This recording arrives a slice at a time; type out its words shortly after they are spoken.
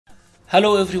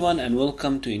Hello everyone and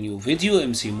welcome to a new video.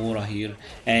 MC Mura here,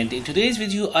 and in today's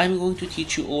video I'm going to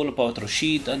teach you all about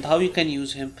Rashid and how you can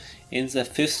use him in the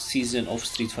 5th season of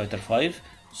Street Fighter V.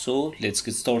 So let's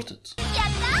get started.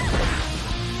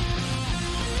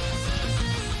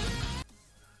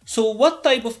 So what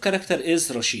type of character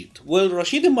is Rashid? Well,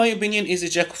 Rashid in my opinion is a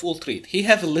jack of all trades. He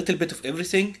has a little bit of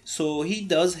everything. So he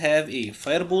does have a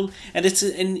fireball, and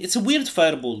it's a weird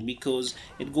fireball because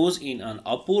it goes in an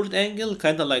upward angle,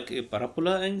 kind of like a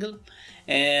parabola angle.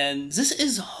 And this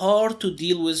is hard to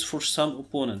deal with for some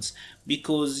opponents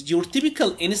because your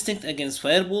typical instinct against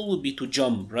fireball would be to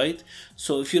jump, right?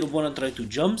 So if your opponent tries to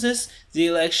jump this,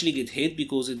 they'll actually get hit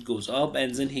because it goes up,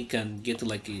 and then he can get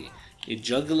like a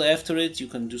juggle after it. You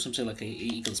can do something like a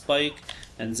eagle spike,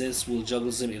 and this will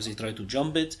juggle them if they try to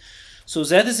jump it. So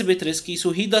that is a bit risky. So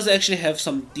he does actually have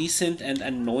some decent and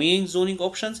annoying zoning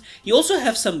options. He also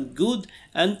have some good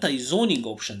anti-zoning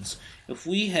options. If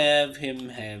we have him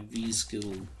have V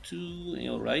skill 2,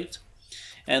 alright,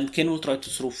 and Ken will try to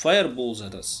throw fireballs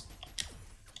at us.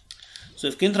 So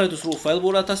if Ken try to throw a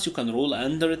fireball at us, you can roll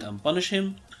under it and punish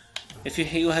him. If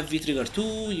you have V trigger 2,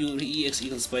 your EX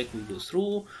Eagle Spike will go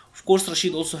through. Of course,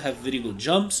 Rashid also have very good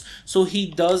jumps, so he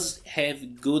does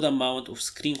have good amount of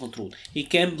screen control. He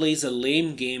can play the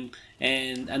lame game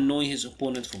and annoy his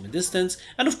opponent from a distance.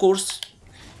 And of course,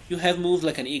 you have moves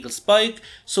like an Eagle Spike,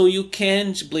 so you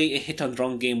can't play a hit and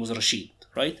run game with Rashid,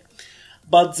 right?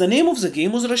 But the name of the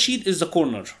game with Rashid is the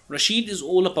corner. Rashid is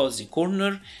all about the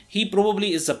corner. He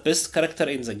probably is the best character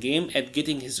in the game at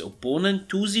getting his opponent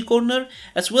to the corner,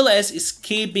 as well as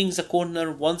escaping the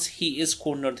corner once he is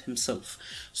cornered himself.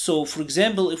 So for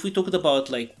example, if we talked about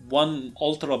like one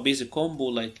ultra basic combo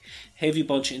like heavy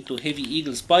punch into heavy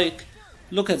eagle spike,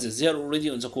 look at this, they're already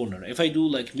on the corner. If I do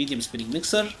like medium spinning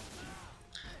mixer,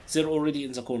 they're already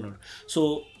in the corner.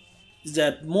 So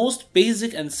the most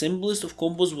basic and simplest of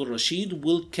combos with Rashid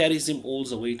will carry them all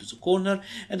the way to the corner,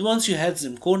 and once you had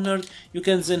them cornered, you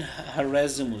can then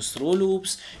harass them with throw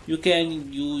loops. You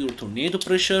can do your tornado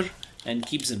pressure and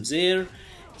keep them there.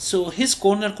 So his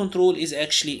corner control is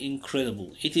actually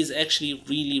incredible. It is actually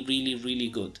really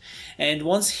good. And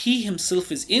once he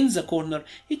himself is in the corner,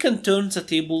 he can turn the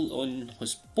table on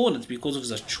his opponent because of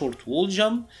the short wall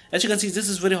jump. As you can see, this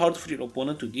is very hard for your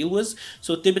opponent to deal with.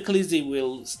 So typically they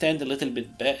will stand a little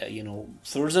bit back,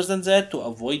 further than that to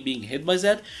avoid being hit by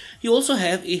that. You also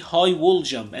have a high wall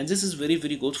jump, and this is very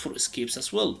good for escapes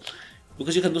as well,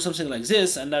 because you can do something like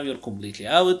this and now you're completely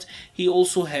out. He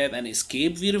also have an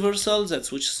escape V reversal that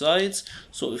switch sides,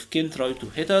 so if Ken try to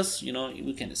hit us,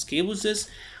 we can escape with this.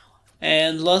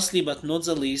 And lastly but not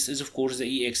the least is of course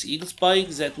the EX Eagle Spike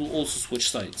that will also switch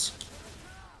sides.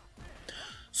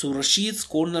 So Rashid's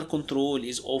corner control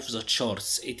is off the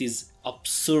charts. It is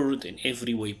absurd in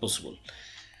every way possible.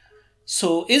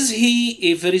 So is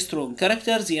he a very strong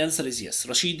character? The answer is yes.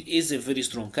 Rashid is a very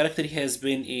strong character. He has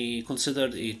been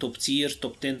considered a top tier,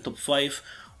 top 10, top 5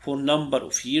 for a number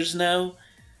of years now.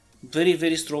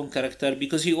 Very strong character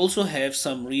because he also have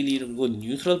some really good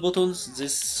neutral buttons.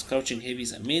 This crouching heavy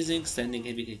is amazing. Standing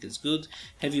heavy kick is good.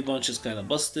 Heavy punch is kind of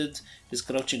busted. His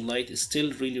crouching light is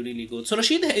still really good. So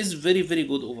Rashid is very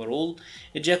good overall.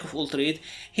 A jack of all trades.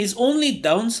 His only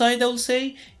downside, I will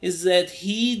say, is that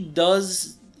he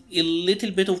does a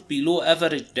little bit of below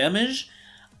average damage,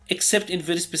 except in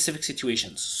very specific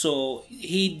situations. So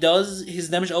his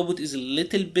damage output is a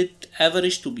little bit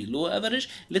average to below average,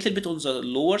 little bit on the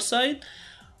lower side,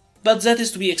 but that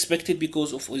is to be expected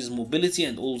because of his mobility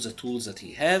and all the tools that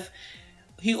he have.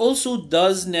 He also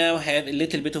does now have a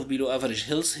little bit of below average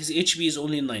health. His HP is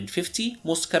only 950.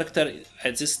 Most character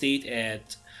at this state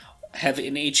have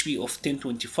an HP of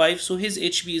 1025, so his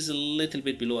HP is a little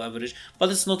bit below average, but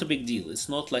it's not a big deal. It's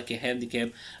not like a handicap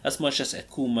as much as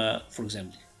Akuma, for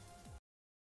example.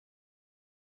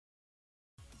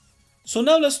 So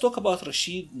now let's talk about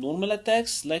Rashid normal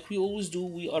attacks. Like we always do,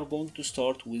 we are going to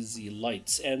start with the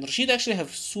lights, and Rashid actually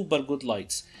have super good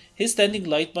lights. His standing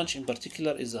light punch in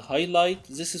particular is a highlight.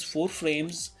 This is 4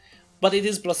 frames, but it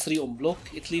is +3 on block.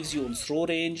 It leaves you on throw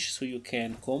range, so you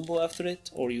can combo after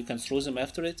it, or you can throw them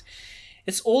after it.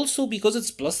 It's also, because it's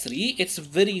 +3, it's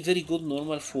very good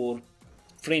normal for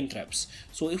frame traps.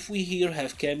 So if we here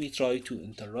have Kami try to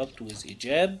interrupt with a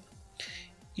jab,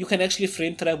 you can actually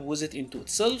frame trap with it into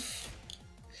itself.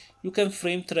 You can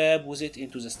frame trap with it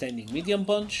into the standing medium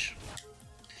punch.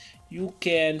 You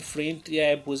can frame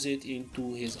trap with it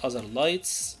into his other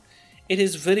lights. It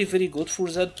is very good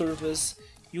for that purpose.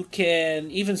 You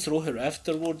can even throw her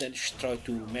afterward and try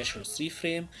to mash her 3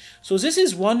 frame. So this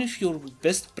is one of your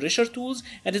best pressure tools,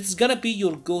 and it's gonna be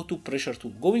your go-to pressure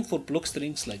tool. Going for block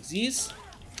strings like these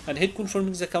and hit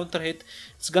confirming the counter hit.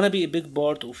 It's gonna be a big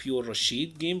part of your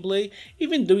Rashid gameplay.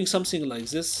 Even doing something like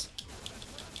this,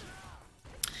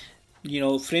 you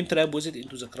know, frame trap with it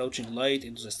into the crouching light,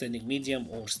 into the standing medium,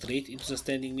 or straight into the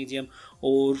standing medium,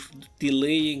 or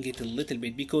delaying it a little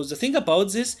bit. Because the thing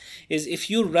about this is if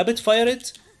you rapid fire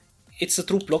it, it's a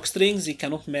true block strings, you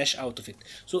cannot mash out of it.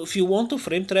 So if you want to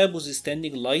frame trap with the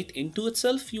standing light into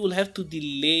itself, you will have to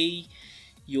delay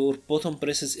your bottom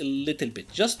presses a little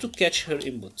bit just to catch her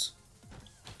inputs,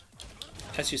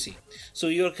 as you see. So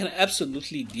you can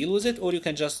absolutely deal with it, or you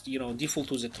can just, you know, default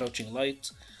to the crouching light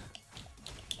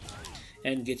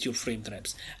and get your frame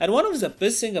traps. And one of the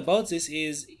best thing about this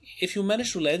is if you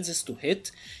manage to land this to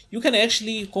hit, you can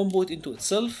actually combo it into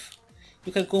itself.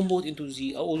 You can combo it into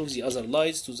all of the other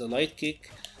lights, to the light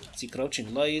kick, the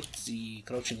crouching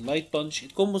light punch.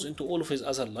 It combos into all of his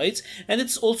other lights, and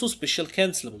it's also special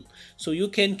cancelable. So you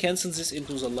can cancel this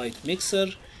into the light mixer,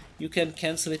 you can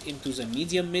cancel it into the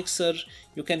medium mixer,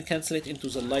 you can cancel it into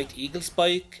the light eagle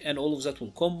spike, and all of that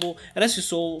will combo. And as you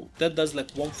saw, that does like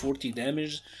 140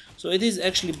 damage, so it is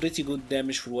actually pretty good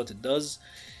damage for what it does.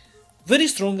 Very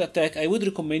strong attack, I would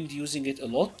recommend using it a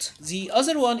lot. The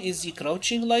other one is the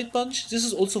crouching light punch. This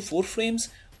is also 4 frames,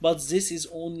 but this is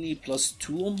only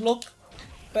 +2 on block.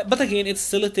 But again, it's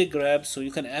still a take grab, so you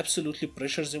can absolutely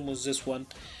pressure them with this one.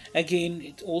 Again,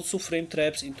 it also frame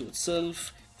traps into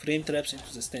itself, frame traps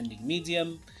into the standing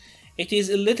medium. It is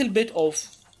a little bit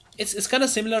of, it's kind of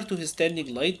similar to his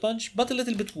standing light punch, but a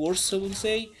little bit worse, I will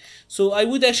say. So I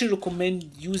would actually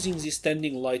recommend using the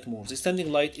standing light more. The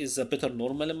standing light is a better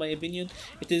normal in my opinion.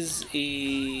 It is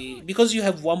a, because you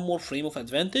have one more frame of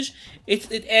advantage,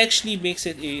 it actually makes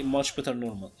it a much better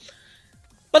normal.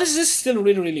 But this is still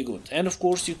really good. And of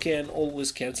course you can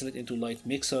always cancel it into light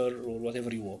mixer or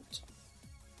whatever you want.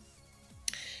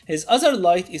 His other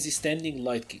light is the standing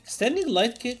light kick. Standing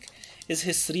light kick is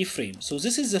his 3 frame. So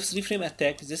this is the 3 frame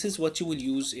attack. This is what you will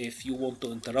use if you want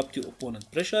to interrupt your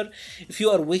opponent pressure. If you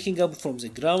are waking up from the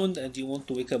ground and you want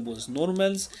to wake up with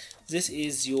normals, this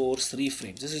is your 3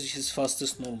 frame. This is his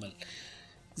fastest normal.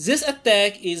 This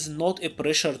attack is not a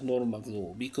pressured normal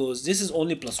though, because this is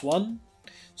only +1.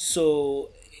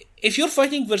 So if you're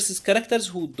fighting versus characters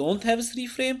who don't have a 3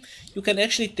 frame, you can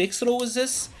actually take throw with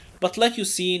this. But like you've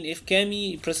seen, if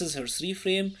Cammy presses her 3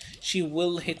 frame, she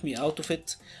will hit me out of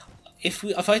it.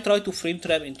 If I try to frame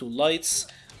trap into lights,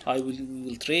 we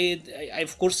will trade. I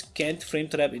of course can't frame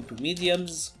trap into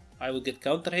mediums. I will get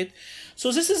counter hit.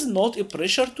 So this is not a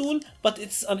pressure tool, but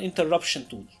it's an interruption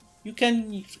tool. You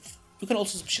can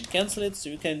also special cancel it, so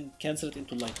you can cancel it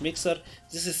into light mixer.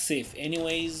 This is safe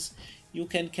anyways. You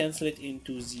can cancel it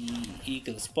into the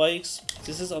eagle spikes.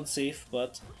 This is unsafe,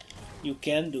 but you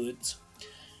can do it.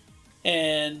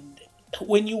 And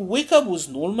when you wake up with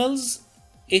normals,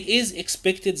 it is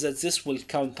expected that this will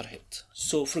counter hit.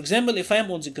 So for example, if I am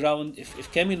on the ground,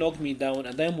 if Cammy knocked me down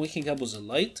and I am waking up with a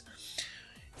light,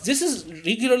 this is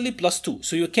regularly +2,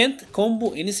 so you can't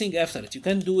combo anything after it. You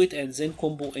can do it and then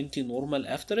combo into normal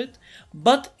after it.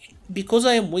 But because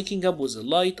I am waking up with a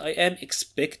light, I am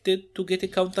expected to get a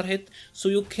counter hit, so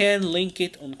you can link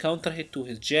it on counter hit to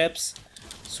his jabs.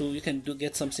 So you can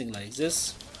get something like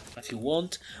this if you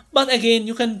want, but again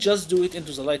you can just do it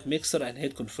into the light mixer and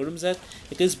hit confirms that.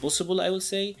 It is possible, I will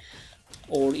say,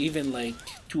 or even like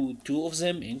two of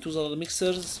them into the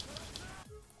mixers.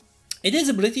 It is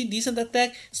a pretty decent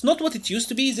attack. It's not what it used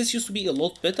to be. This used to be a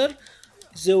lot better,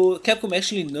 so Capcom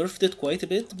actually nerfed it quite a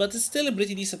bit, but it's still a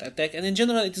pretty decent attack, and in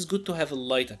general it is good to have a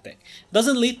light attack.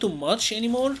 Doesn't lead to much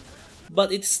anymore,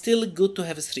 but it's still good to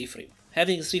have a 3 frame.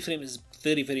 Having a 3 frame is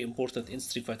very important in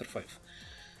Street Fighter V.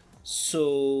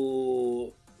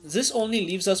 So this only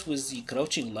leaves us with the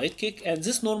crouching light kick, and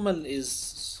this normal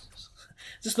is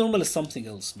something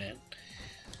else, man.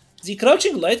 The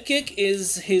crouching light kick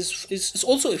is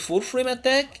also a 4 frame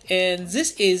attack, and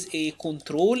this is a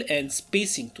control and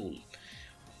spacing tool.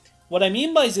 What I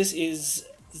mean by this is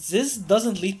this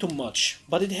doesn't lead to much,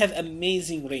 but it have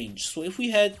amazing range. So if we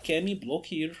had Cammy block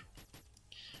here,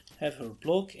 have her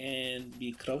block and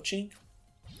be crouching,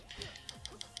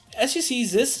 as you see,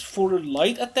 this for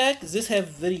light attack, this have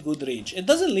very good range. It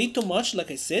doesn't lead to much, like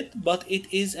I said, but it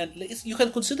is, and you can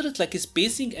consider it like a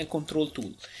spacing and control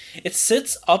tool. It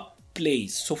sets up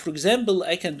plays. So for example,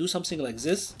 I can do something like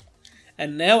this,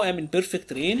 and now I'm in perfect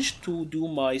range to do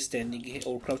my standing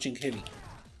or crouching heavy,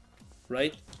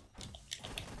 right?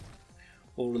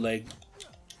 Or like,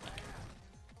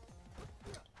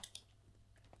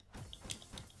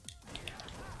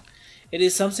 it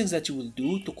is something that you will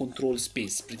do to control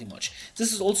space pretty much.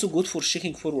 This is also good for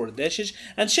shaking forward dashes.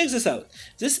 And check this out.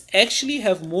 This actually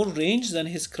have more range than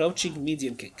his crouching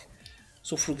medium kick.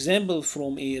 So for example,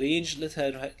 from a range, let's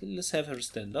have her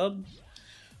stand up.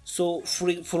 So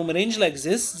from a range like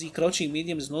this, the crouching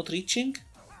medium is not reaching.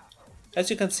 As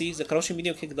you can see, the crouching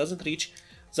medium kick doesn't reach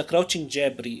the crouching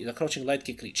the crouching light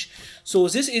kick reach. So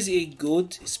this is a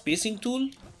good spacing tool.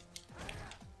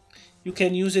 You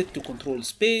can use it to control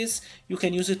space, you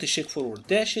can use it to shake forward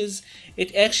dashes.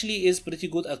 It actually is pretty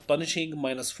good at punishing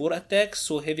 -4 attacks,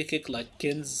 so heavy kick like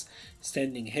Ken's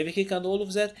standing heavy kick and all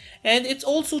of that. And it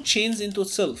also chains into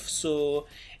itself, so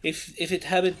if it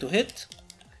happened to hit,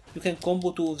 you can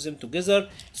combo two of them together.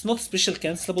 It's not special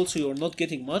cancelable, so you're not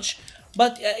getting much,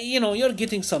 but you know, you're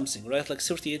getting something, right? Like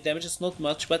 38 damage, it's not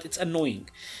much, but it's annoying.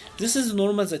 This is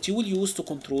normal that you will use to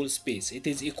control space. It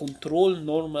is a control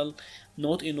normal,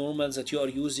 not a normal that you are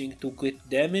using to get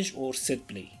damage or set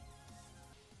play.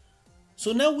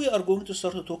 So now we are going to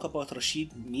start to talk about Rashid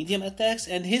medium attacks,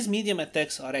 and his medium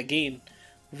attacks are again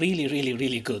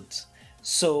really good.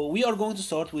 So we are going to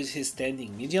start with his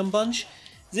standing medium punch.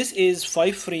 This is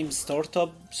 5 frames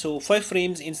startup, so 5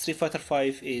 frames in Street Fighter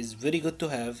V is very good to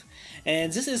have, and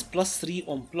this is +3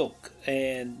 on block.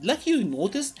 And like you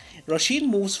noticed, Rashid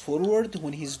moves forward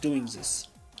when he's doing this.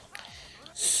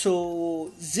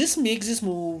 So this makes this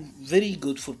move very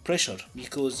good for pressure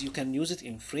because you can use it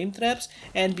in frame traps,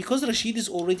 and because Rashid is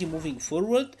already moving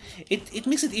forward, it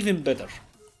makes it even better.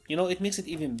 You know, it makes it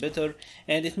even better,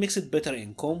 and it makes it better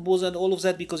in combos and all of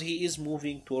that because he is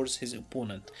moving towards his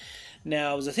opponent.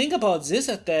 Now, the thing about this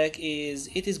attack is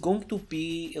it is going to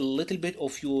be a little bit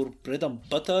of your bread and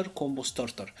butter combo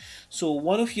starter. So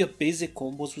one of your basic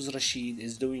combos with Rashid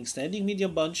is doing standing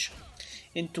medium punch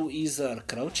into either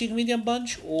crouching medium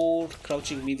punch or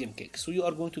crouching medium kick. So you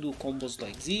are going to do combos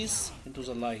like these into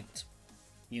the light,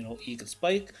 you know, eagle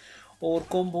spike, or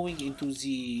comboing into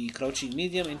the crouching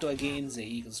medium into again the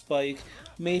eagle spike,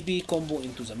 maybe combo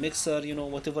into the mixer, you know,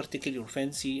 whatever tickle your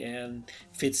fancy and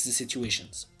fits the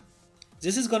situations.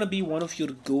 This is gonna be one of your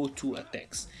go-to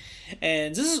attacks,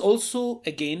 and this is also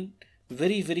again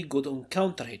very good on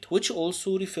counter hit, which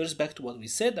also refers back to what we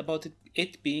said about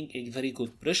it being a very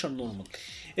good pressure normal.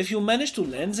 If you manage to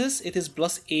land this, it is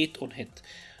 +8 on hit,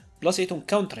 +8 on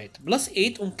counter hit.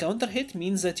 +8 on counter hit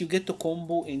means that you get to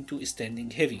combo into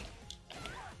standing heavy.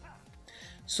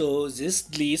 So this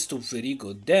leads to very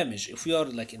good damage. If you are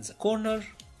like in the corner,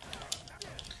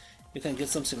 you can get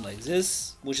something like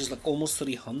this, which is like almost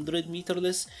 300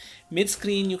 meterless. Mid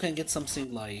screen, you can get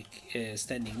something like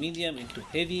standing medium into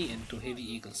heavy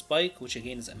eagle spike, which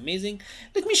again is amazing.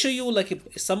 Let me show you like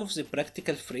some of the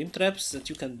practical frame traps that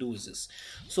you can do with this.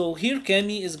 So here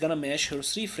Cammy is gonna mash her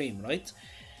 3 frame, right?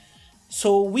 So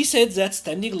we said that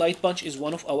standing light punch is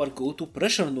one of our go-to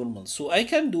pressure normals. So I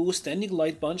can do standing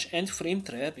light punch and frame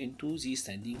trap into the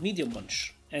standing medium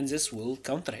punch, and this will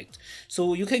counteract.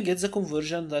 So you can get the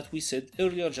conversion that we said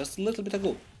earlier just a little bit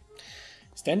ago.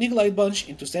 Standing light punch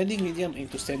into standing medium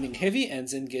into standing heavy, and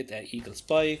then get an eagle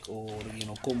spike or, you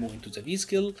know, combo into the V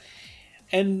skill.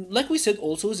 And like we said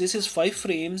also, this is 5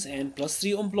 frames and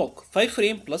 +3 on block. 5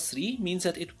 frame +3 means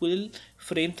that it will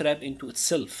frame trap into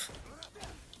itself.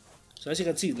 So as you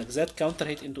can see, like that counter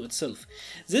hit into itself.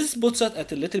 This puts it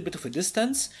at a little bit of a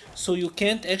distance, so you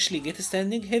can't actually get a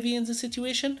standing heavy in the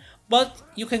situation, but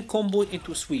you can combo it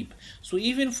into sweep. So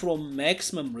even from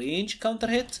maximum range counter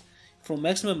hit, from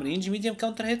maximum range medium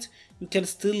counter hit, you can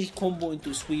still combo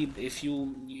into sweep if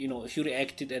you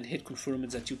reacted and hit confirmed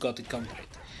that you got a counter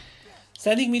hit.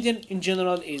 Standing medium in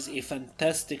general is a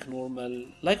fantastic normal.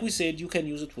 Like we said, you can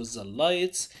use it with the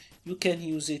lights. You can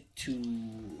use it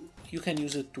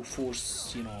to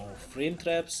force, you know, frame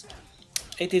traps.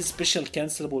 It is special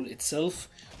cancelable itself,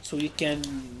 so you can,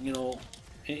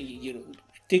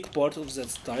 take part of that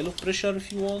style of pressure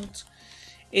if you want.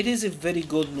 It is a very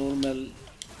good normal.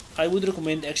 I would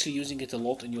recommend actually using it a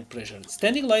lot in your pressure.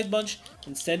 Standing light punch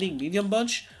and standing medium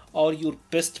punch are your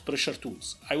best pressure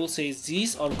tools. I will say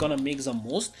these are gonna make the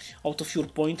most out of your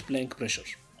point blank pressure.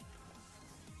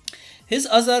 His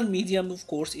other medium, of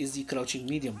course, is the crouching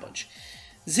medium punch.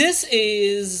 This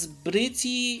is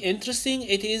pretty interesting.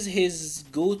 It is his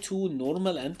go-to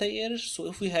normal anti-air. So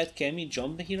if we had Cammy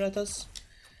jump here at us,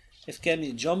 if Cammy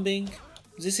is jumping,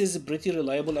 this is a pretty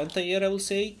reliable anti-air, I will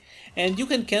say. And you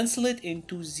can cancel it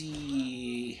into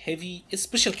the heavy, it's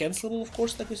special cancelable, of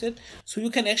course, like we said. So you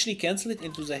can actually cancel it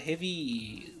into the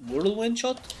heavy whirlwind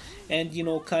shot and,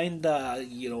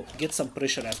 get some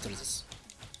pressure after this.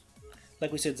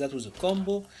 Like we said, that was a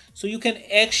combo. So you can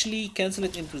actually cancel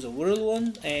it into the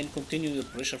whirlwind and continue your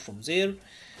pressure from there.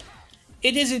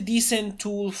 It is a decent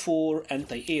tool for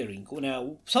anti-airing.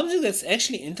 Now, something that's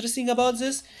actually interesting about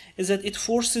this is that it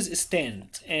forces a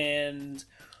stand. And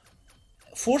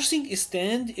Forcing a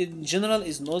stand in general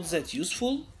is not that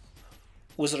useful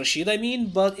with Rashid, I mean,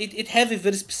 but it have a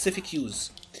very specific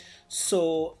use.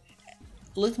 So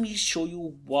let me show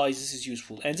you why this is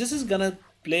useful, and this is gonna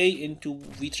play into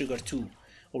V trigger 2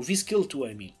 or V skill 2,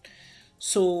 I mean.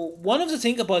 So one of the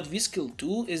thing about V skill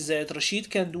 2 is that Rashid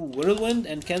can do whirlwind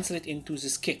and cancel it into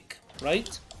this kick,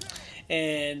 right?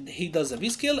 And he does a V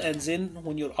skill, and then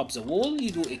when you're up the wall,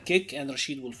 you do a kick and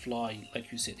Rashid will fly,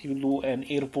 like you said. He will do an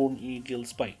airborne eagle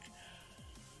spike.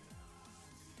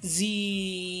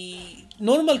 The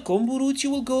normal combo route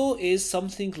you will go is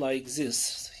something like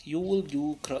this. You will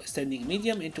do standing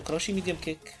medium into crouching medium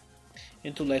kick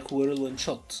into like whirlwind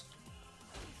shot.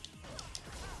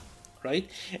 Right?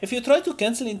 If you try to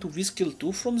cancel into V skill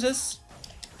 2 from this,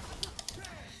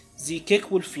 the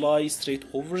kick will fly straight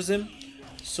over them.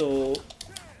 So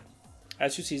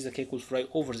as you see, the kick will fly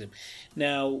over them.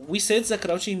 Now we said the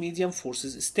crouching medium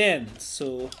forces stand,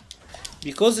 so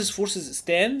because this forces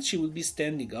stand, she will be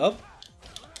standing up,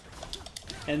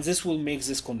 and this will make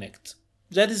this connect.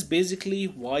 That is basically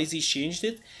why they changed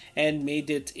it and made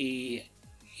it a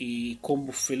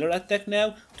combo filler attack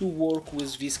now to work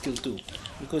with V skill 2,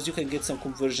 because you can get some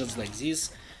conversions like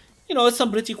this. You know, it's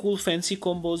some pretty cool fancy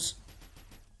combos.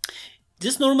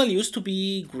 This normally used to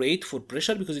be great for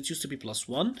pressure because it used to be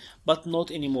 +1, but not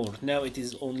anymore. Now it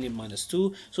is only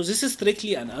 -2. So this is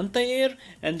strictly an anti-air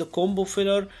and a combo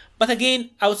filler. But again,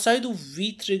 outside of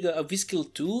V skill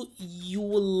 2, you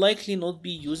will likely not be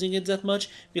using it that much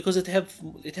because it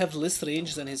have less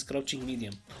range than his crouching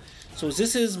medium. So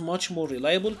this is much more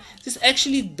reliable. This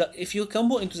actually, if you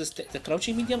combo into the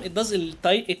crouching medium, it does a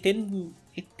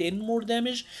 10 more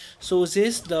damage. So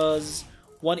this does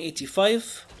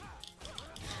 185.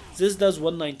 This does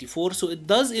 194, so it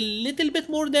does a little bit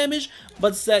more damage,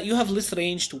 but you have less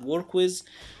range to work with.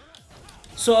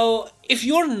 So if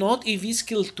you're not a V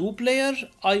skill 2 player,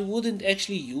 I wouldn't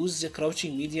actually use the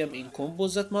crouching medium in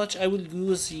combos that much. I will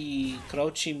use the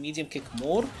crouching medium kick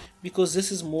more because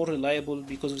this is more reliable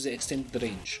because of the extended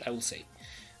range, I will say.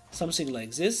 Something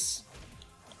like this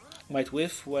might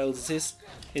whiff, while this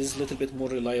is a little bit more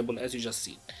reliable, as you just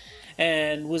seen.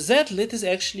 And with that, let us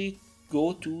actually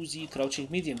go to the crouching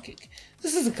medium kick.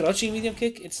 This is the crouching medium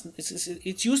kick.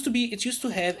 It used to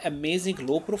have amazing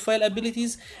low profile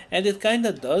abilities, and it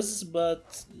kinda does,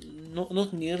 but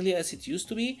not nearly as it used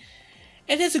to be.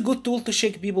 And it's a good tool to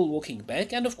shake people walking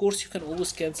back, and of course you can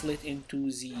always cancel it into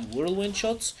the whirlwind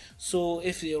shots. So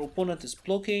if your opponent is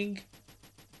blocking,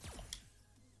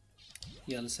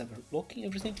 yeah, let's have her blocking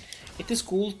everything. It is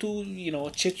cool to, you know,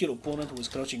 check your opponent with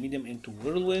crouching medium into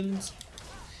whirlwinds.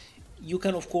 You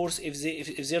can, of course,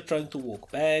 if they're trying to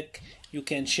walk back, you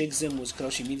can shake them with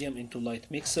crouching medium into light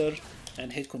mixer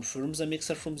and hit confirm the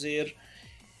mixer from there.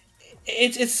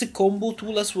 It's a combo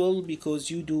tool as well because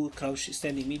you do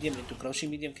standing medium into crouching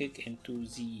medium kick into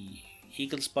the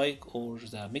eagle spike or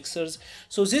the mixers.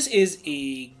 So this is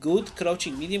a good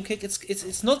crouching medium kick.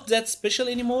 It's not that special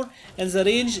anymore, and the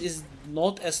range is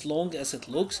not as long as it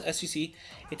looks. As you see,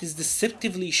 it is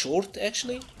deceptively short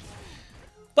actually.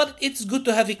 But it's good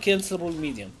to have a cancelable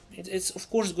medium. It's of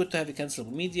course good to have a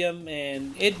cancelable medium,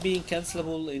 and it being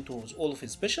cancelable into all of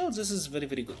its specials, this is very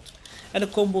good. And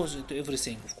it combos into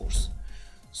everything, of course.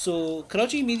 So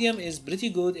crouching medium is pretty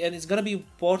good, and it's gonna be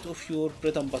part of your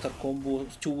bread and butter combo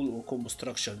tool or combo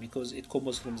structure because it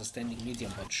combos from the standing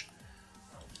medium bunch.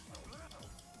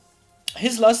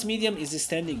 His last medium is the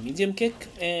standing medium kick,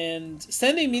 and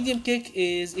standing medium kick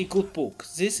is a good poke.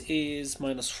 This is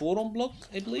 -4 on block,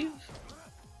 I believe.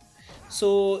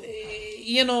 So,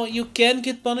 you know, you can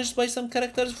get punished by some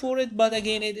characters for it, but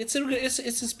again, it's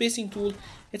a spacing tool.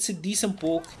 It's a decent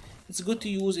poke. It's good to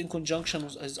use in conjunction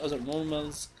with other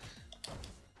normals.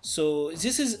 So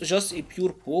this is just a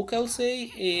pure poke, I'll say.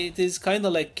 It is kind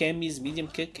of like Cammy's medium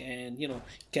kick and, you know,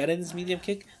 Karen's medium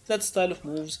kick. That style of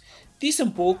moves.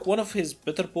 Decent poke, one of his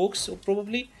better pokes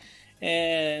probably.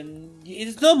 And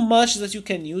it's not much that you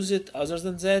can use it other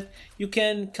than that. You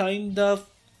can kind of,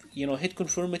 you know, hit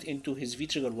confirm it into his V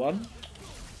trigger 1.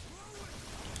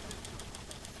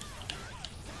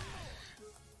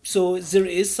 So there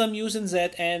is some use in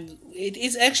that, and it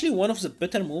is actually one of the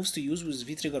better moves to use with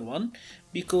V trigger 1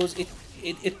 because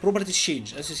it properties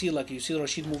change. As you see, like you see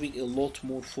Rashid moving a lot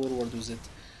more forward with it.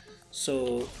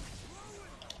 So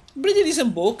pretty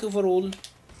decent poke overall,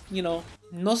 you know,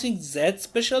 nothing that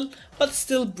special, but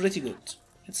still pretty good.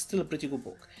 It's still a pretty good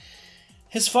poke.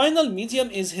 His final medium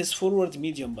is his forward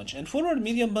medium bunch, and forward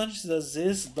medium bunch does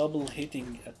this double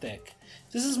hitting attack.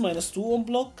 This is -2 on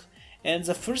block, and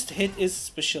the first hit is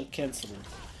special cancelable.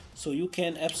 So you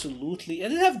can absolutely,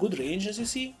 and it have good range as you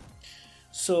see.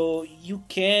 So you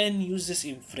can use this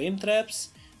in frame traps.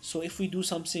 So if we do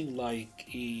something like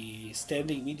a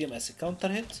standing medium as a counter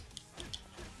hit,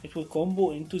 it will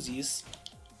combo into these.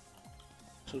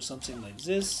 So something like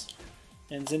this,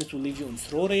 and then it will leave you in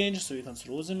throw range, so you can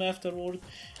throw them afterward.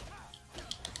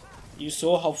 You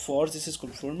saw how far this is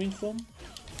confirming from,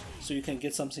 so you can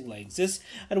get something like this.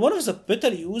 And one of the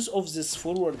better use of this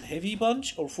forward heavy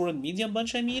punch, or forward medium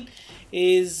punch I mean,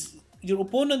 is your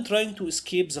opponent trying to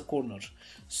escape the corner.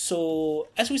 So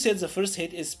as we said, the first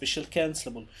hit is special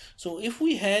cancelable. So if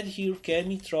we had here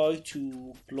Cammy try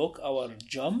to block our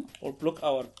jump or block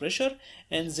our pressure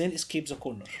and then escape the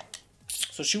corner,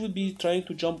 so she would be trying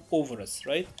to jump over us,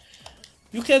 right?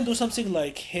 You can do something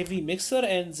like heavy mixer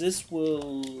and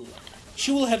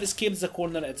she will have escaped the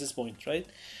corner at this point, right?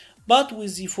 But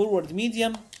with the forward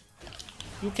medium,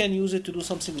 you can use it to do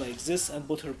something like this and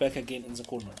put her back again in the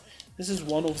corner. This is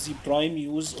one of the prime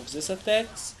use of this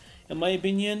attacks, in my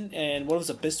opinion, and one of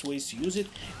the best ways to use it.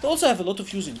 It also have a lot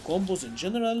of use in combos in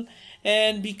general,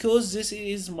 and because this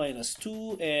is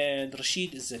 -2 and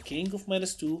Rashid is the king of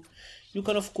 -2, you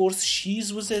can of course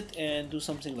cheese with it and do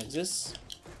something like this.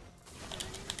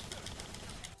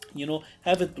 You know,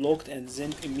 have it blocked and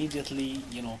then immediately,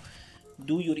 you know,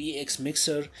 do your EX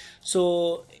mixer.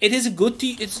 So it is a good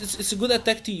it's a good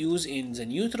attack to use in the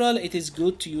neutral. It is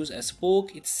good to use as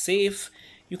poke. It's safe.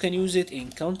 You can use it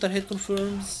in counter hit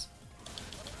confirms,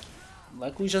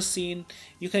 like we just seen.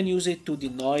 You can use it to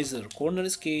deny their corner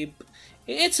escape.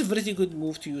 It's a very good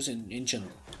move to use in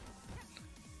general.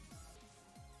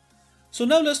 So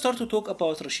now let's start to talk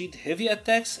about Rashid heavy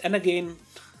attacks, and again,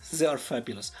 they are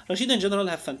fabulous. Rashid in general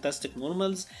have fantastic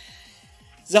normals.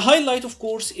 The highlight of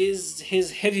course is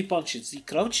his heavy punches, the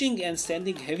crouching and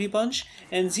standing heavy punch,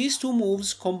 and these two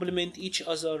moves complement each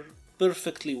other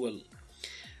perfectly well.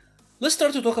 Let's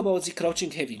start to talk about the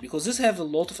crouching heavy, because this have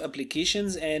a lot of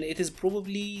applications and it is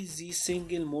probably the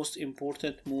single most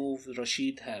important move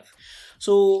Rashid have.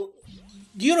 So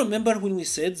do you remember when we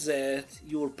said that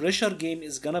your pressure game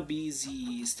is gonna be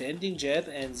the standing jab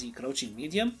and the crouching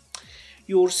medium?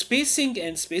 Your spacing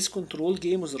and space control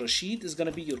game with Rashid is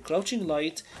gonna be your crouching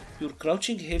light, your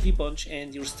crouching heavy punch,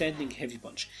 and your standing heavy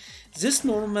punch. This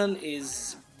normal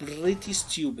is pretty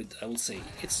stupid, I will say.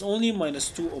 It's only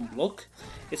 -2 on block.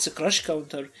 It's a crush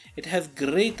counter. It have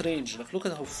great range. Like, look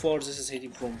at how far this is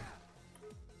hitting from.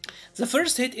 The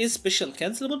first hit is special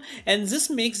cancelable, and this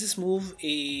makes this move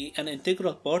an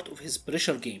integral part of his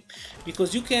pressure game,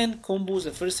 because you can combo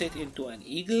the first hit into an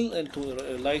eagle, into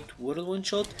a light whirlwind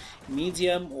shot,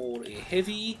 medium, or a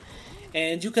heavy,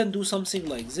 and you can do something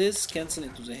like this, cancel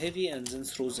into the heavy and then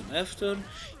throw them after.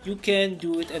 You can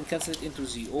do it and cancel it into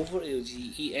the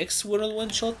EX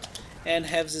whirlwind shot and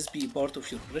have this be part of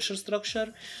your pressure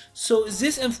structure. So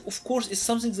this of course is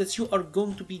something that you are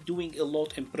going to be doing a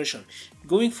lot in pressure,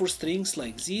 going for strings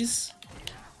like these,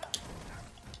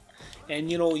 and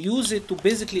you know, use it to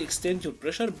basically extend your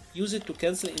pressure, use it to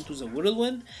cancel into the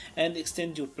whirlwind and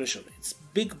extend your pressure. It's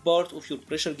big part of your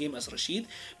pressure game as Rashid,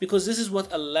 because this is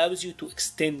what allows you to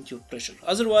extend your pressure.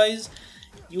 Otherwise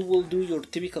you will do your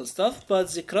typical stuff, but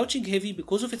the crouching heavy,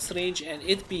 because of its range and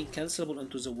it being cancelable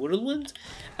into the whirlwind,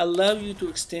 allow you to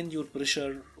extend your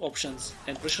pressure options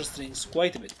and pressure strings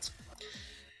quite a bit.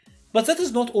 But that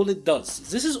is not all it does.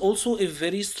 This is also a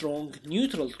very strong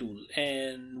neutral tool,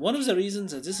 and one of the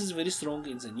reasons that this is very strong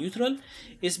in the neutral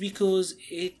is because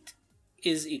it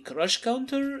is a crush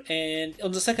counter and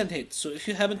on the second hit. So if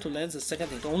you happen to land the second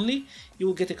hit only, you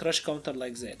will get a crush counter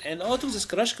like that. And out of this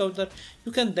crush counter,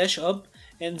 you can dash up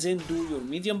and then do your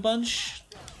medium punch,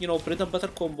 you know, bread and butter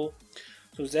combo.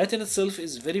 So that in itself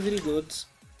is very good.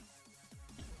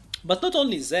 But not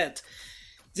only that,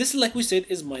 this, like we said,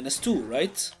 is -2,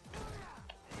 right?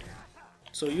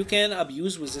 So you can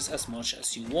abuse with this as much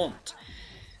as you want.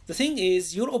 The thing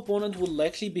is, your opponent will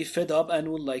likely be fed up and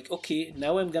will like, okay,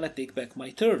 now I'm gonna take back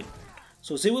my turn.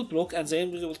 So they will block and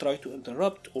then they will try to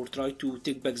interrupt or try to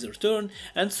take back their turn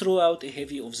and throw out a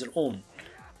heavy of their own.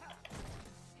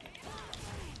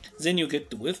 Then you get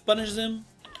to whiff punish them.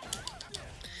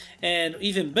 And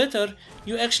even better,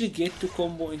 you actually get to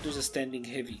combo into the standing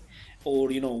heavy,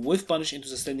 or you know, whiff punish into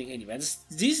the standing heavy. And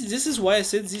this is why I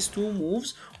said these two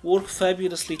moves work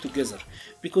fabulously together,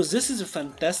 because this is a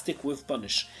fantastic whiff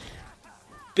punish.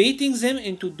 Baiting them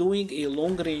into doing a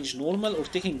long range normal or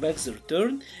taking back their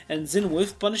turn, and then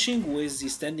whiff punishing with the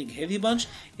standing heavy punch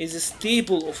is a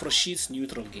staple of Rashid's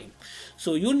neutral game.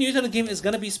 So your neutral game is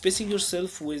gonna be spacing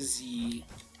yourself with the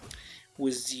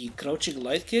crouching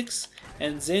light kicks,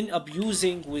 and then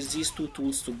abusing with these two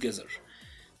tools together.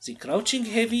 The crouching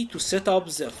heavy to set up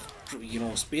the, you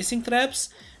know, spacing traps,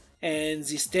 and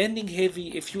the standing heavy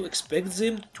if you expect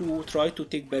them to try to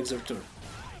take back their turn.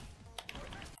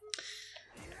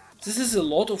 This is a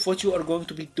lot of what you are going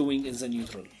to be doing in the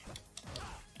neutral.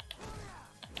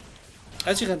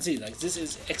 As you can see, like, this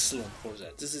is excellent for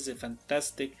that. This is a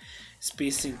fantastic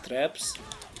spacing traps.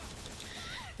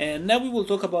 And now we will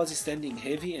talk about the standing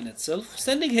heavy in itself.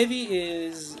 Standing heavy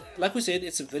is, like we said,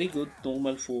 it's a very good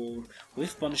normal for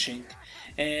wave punishing.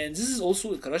 And this is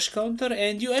also a crush counter,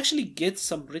 and you actually get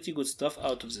some pretty good stuff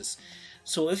out of this.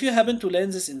 So if you happen to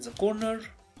land this in the corner,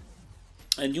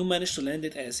 and you manage to land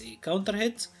it as a counter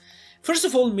hit, first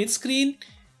of all, mid-screen,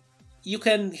 you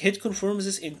can hit confirm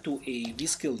this into a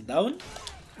V-skill down,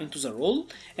 into the roll,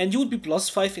 and you would be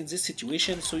 +5 in this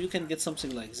situation, so you can get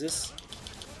something like this.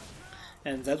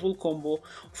 And that will combo.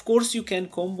 Of course, you can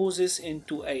combo this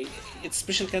into it's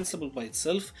special cancelable by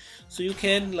itself, so you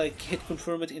can like hit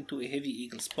confirm it into a heavy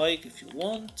eagle spike if you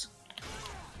want.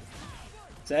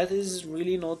 That is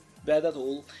really not bad at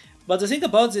all. But the thing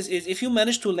about this is, if you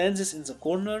manage to land this in the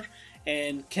corner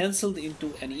and cancelled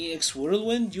into an EX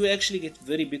whirlwind, you actually get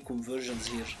very big conversions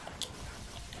here.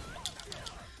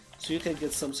 So you can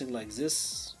get something like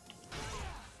this.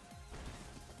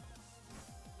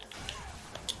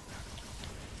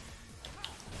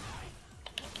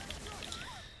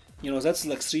 You know, that's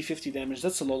like 350 damage,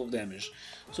 that's a lot of damage.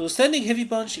 So standing heavy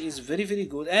punch is very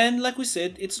good, and like we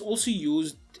said, it's also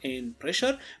used in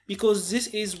pressure because this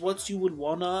is what you would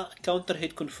wanna counter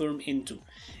hit confirm into.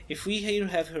 If we here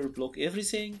have her block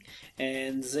everything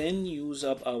and then use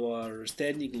up our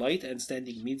standing light and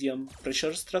standing medium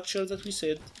pressure structure that we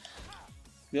said,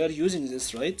 we are using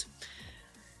this, right?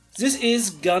 This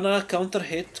is gonna counter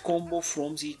hit combo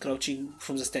from the crouching,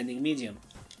 from the standing medium.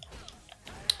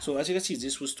 So as you can see,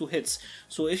 this was 2 hits.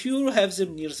 So if you have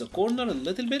them near the corner a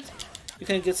little bit, you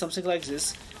can get something like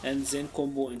this and then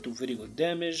combo into very good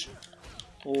damage.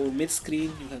 Or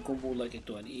mid-screen, you can combo like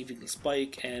into an eagle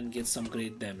spike and get some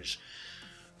great damage.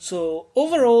 So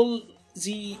overall,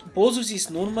 both of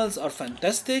these normals are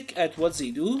fantastic at what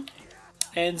they do,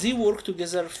 and they work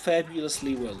together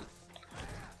fabulously well.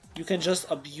 You can just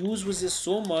abuse with this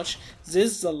so much.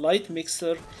 This is the light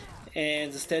mixer,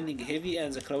 and the standing heavy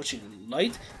and the crouching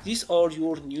light. These are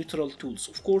your neutral tools,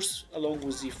 of course, along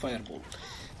with the fireball.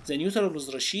 The neutral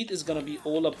with Rashid is gonna be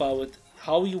all about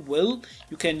how you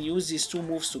can use these two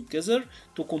moves together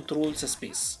to control the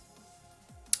space.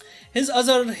 His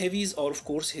other heavies are, of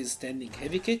course, his standing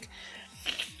heavy kick.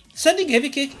 Standing heavy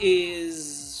kick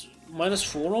is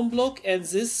 -4 on block, and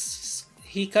this,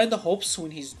 he kinda hops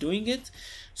when he's doing it.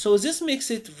 So this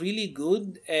makes it really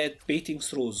good at baiting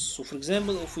throws. So for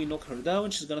example, if we knock her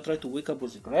down, she's gonna try to wake up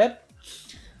with a grab.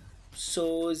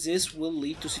 So this will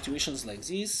lead to situations like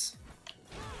this.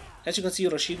 As you can see,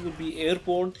 Rashid will be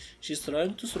airborne. She's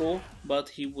trying to throw, but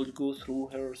he will go through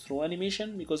her throw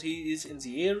animation because he is in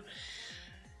the air.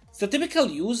 The typical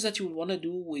use that you will want to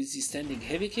do with the standing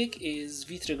heavy kick is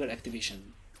V-trigger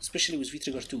activation, especially with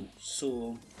V-trigger 2.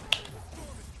 So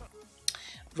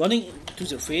running to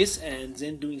their face and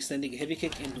then doing standing heavy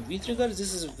kick into V-trigger,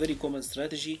 this is a very common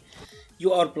strategy.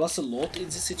 You are plus a lot in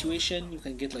this situation. You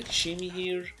can get like a shimmy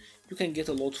here. You can get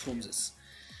a lot from this.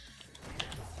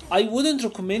 I wouldn't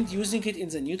recommend using it in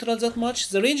the neutral that much.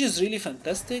 The range is really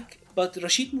fantastic, but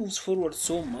Rashid moves forward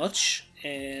so much,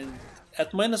 and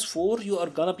at -4 you are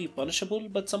gonna be punishable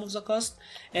by some of the cost,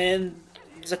 and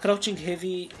the crouching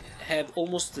heavy have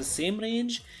almost the same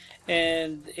range,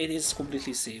 and it is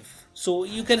completely safe. So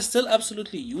you can still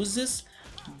absolutely use this,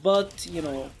 but you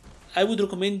know, I would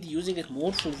recommend using it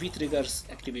more for V-triggers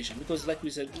activation, because like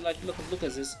we said, like look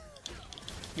at this,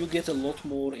 you get a lot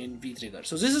more in V-trigger.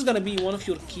 So this is gonna be one of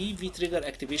your key V-trigger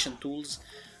activation tools.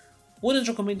 Wouldn't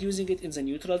recommend using it in the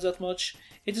neutral that much.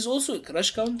 It is also a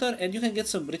crush counter, and you can get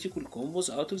some pretty cool combos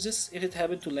out of this if it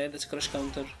happened to land as a crush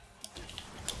counter.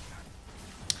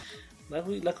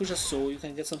 Like we just saw, you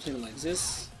can get something like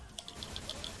this.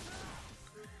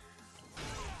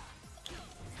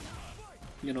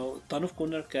 You know, ton of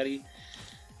corner carry.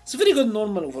 It's a very good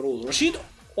normal overall. Rashid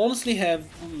honestly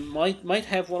might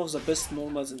have one of the best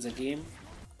normals in the game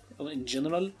in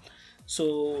general.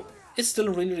 So it's still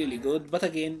really good, but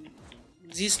again,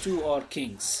 these two are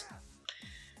kings.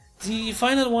 The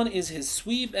final one is his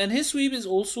sweep, and his sweep is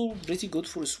also pretty good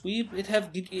for a sweep. It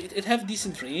have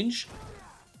decent range.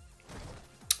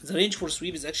 The range for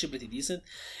sweep is actually pretty decent,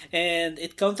 and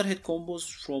it counter hit combos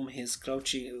from his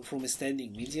crouching, from his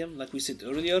standing medium, like we said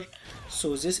earlier.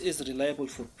 So this is reliable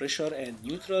for pressure and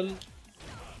neutral.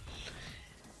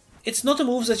 It's not a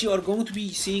move that you are going to be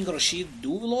seeing Rashid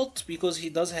do a lot, because he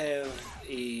does have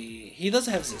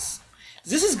this.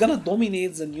 This is gonna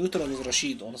dominate the neutral with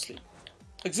Rashid, honestly.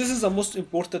 Like this is the most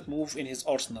important move in his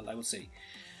arsenal, I would say.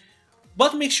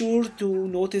 But make sure to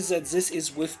notice that this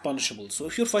is whiff punishable. So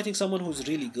if you're fighting someone who's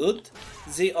really good,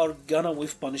 they are gonna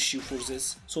whiff punish you for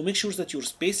this. So make sure that your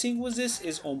spacing with this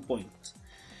is on point.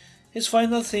 His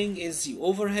final thing is the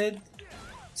overhead.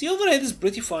 The overhead is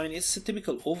pretty fine. It's a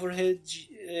typical overhead.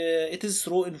 It is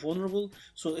throw invulnerable.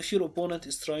 So if your opponent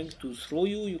is trying to throw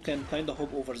you, you can kinda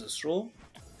hop over the throw.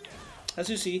 As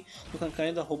you see, you can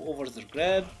kinda hop over the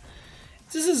grab.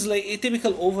 This is like a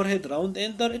typical overhead round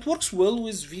ender. It works well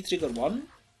with V-Trigger 1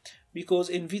 because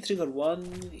in V-Trigger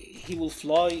 1 he will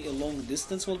fly a long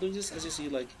distance while doing this. As you see,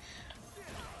 like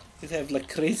it have like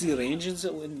crazy ranges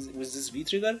with this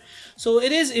V-Trigger. So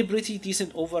it is a pretty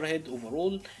decent overhead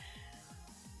overall.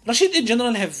 Rashid in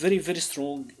general have very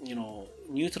strong,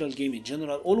 neutral game in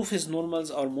general. All of his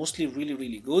normals are mostly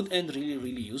really good and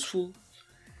really useful.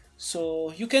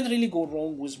 So you can't really go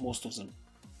wrong with most of them.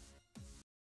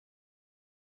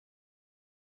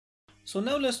 So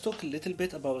now let's talk a little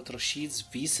bit about Rashid's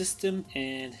V system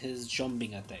and his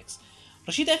jumping attacks.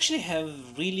 Rashid actually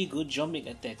have really good jumping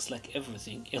attacks like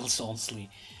everything else honestly.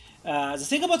 The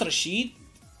thing about Rashid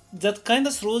that kind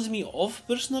of throws me off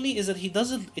personally is that he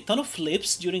does a ton of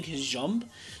flips during his jump.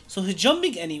 So his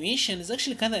jumping animation is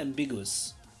actually kind of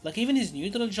ambiguous. Like even his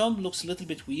neutral jump looks a little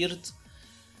bit weird.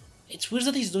 It's weird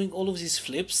that he's doing all of these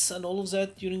flips and all of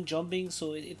that during jumping,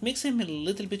 so it makes him a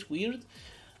little bit weird.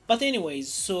 But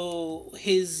anyways, so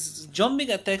his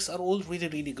jumping attacks are all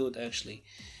really good actually.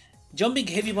 Jumping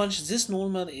heavy punch, this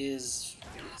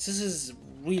is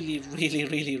really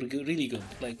good.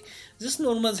 Like this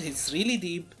normal hits really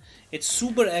deep, it's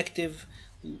super active.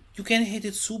 You can hit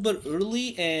it super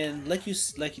early, and like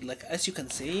as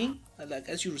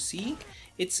you were seeing,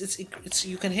 it's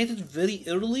you can hit it very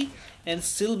early and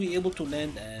still be able to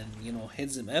land and hit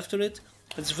them after it.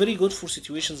 It's very good for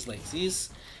situations like this.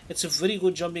 It's a very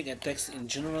good jumping attacks in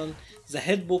general. The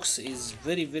hitbox is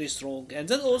very strong, and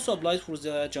that also applies for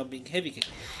the jumping heavy kick.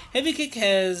 Heavy kick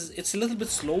it's a little bit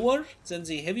slower than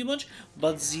the heavy punch,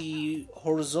 but the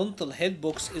horizontal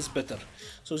hitbox is better.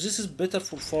 So this is better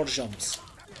for far jumps.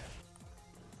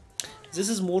 This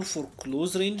is more for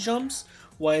close range jumps,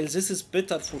 while this is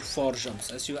better for far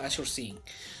jumps, as you're seeing.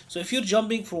 So if you're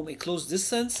jumping from a close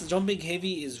distance, jumping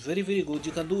heavy is very good.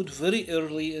 You can do it very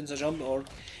early in the jump arc,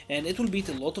 and it will beat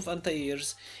a lot of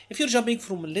anti-airs. If you're jumping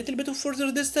from a little bit of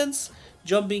further distance,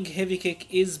 jumping heavy kick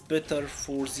is better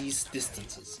for these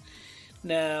distances.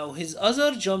 Now his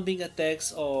other jumping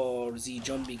attacks are the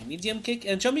jumping medium kick,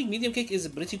 and jumping medium kick is a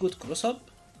pretty good cross-up.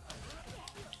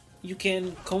 You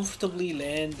can comfortably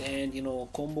land and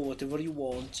combo whatever you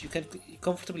want. You can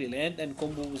comfortably land and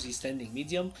combo with the standing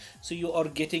medium, so you are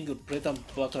getting your bread and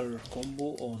butter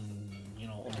combo on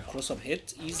on a cross-up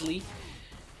hit easily.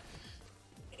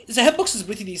 The hitbox is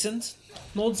pretty decent,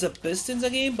 not the best in the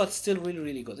game, but still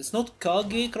really good. It's not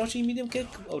Kage crouching medium kick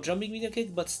or jumping medium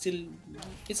kick, but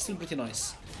it's still pretty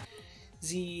nice.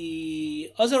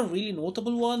 The other really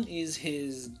notable one is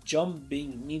his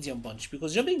jumping medium punch,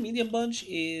 because jumping medium punch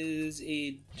is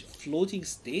a floating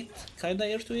state, kinda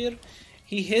air to air.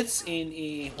 He hits in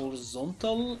a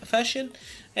horizontal fashion,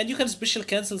 and you can special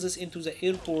cancel this into the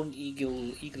airborne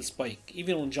eagle spike,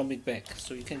 even when jumping back,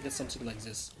 so you can get something like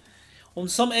this. On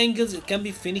some angles it can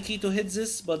be finicky to hit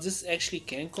this, but this actually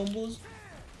can combos.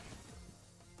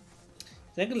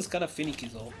 The angle is kinda finicky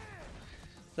though.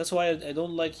 That's why I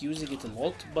don't like using it a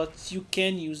lot, but you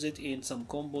can use it in some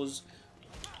combos.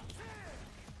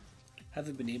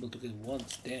 Haven't been able to get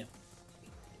once, damn.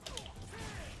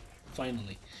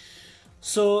 Finally.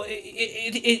 So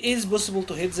it is possible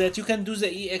to hit that. You can do the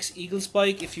EX Eagle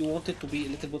Spike if you want it to be a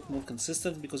little bit more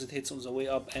consistent, because it hits on the way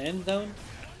up and down.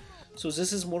 So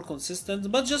this is more consistent,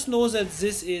 but just know that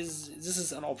this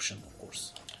is an option, of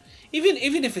course.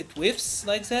 Even if it whiffs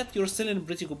like that, you're still in a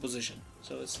pretty good position.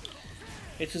 So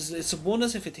it's a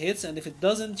bonus if it hits, and if it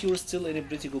doesn't, you're still in a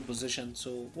pretty good position,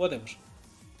 so whatever.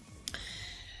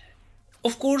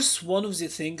 Of course, one of the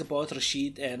things about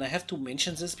Rashid, and I have to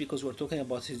mention this because we're talking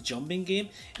about his jumping game,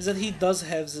 is that he does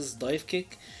have this dive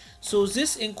kick. So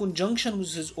this, in conjunction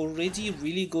with his already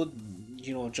really good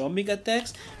jumping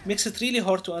attacks, makes it really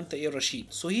hard to anti-air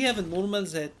Rashid. So he have a normal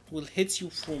that will hit you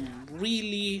from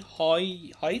really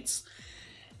high heights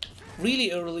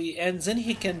really early, and then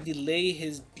he can delay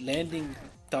his landing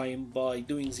time by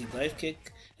doing the dive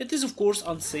kick. It is of course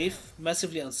unsafe,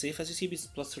 massively unsafe, as you see it's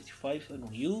plus 35 on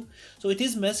you, so it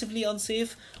is massively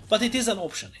unsafe, but it is an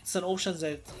option. It's an option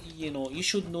that you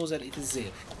should know that it is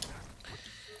there.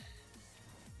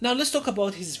 Now let's talk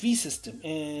about his V system.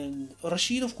 And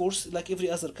Rashid, of course, like every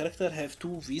other character, have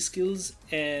two V skills,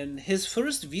 and his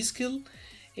first V skill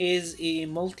is a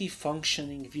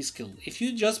multi-functioning V-skill. If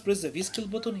you just press the V-skill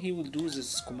button, he will do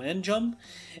this command jump,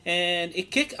 and a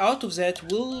kick out of that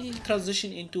will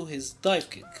transition into his dive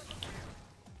kick,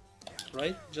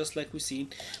 right? Just like we seen.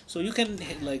 So you can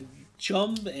like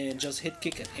jump and just hit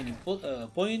kick at any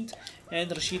point, and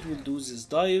Rashid will do this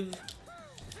dive.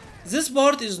 This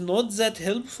part is not that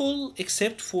helpful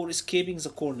except for escaping the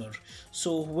corner.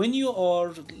 So when you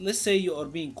are, let's say you are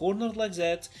being cornered like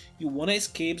that, you want to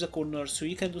escape the corner, so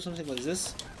you can do something like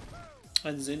this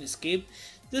and then escape.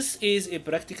 This is a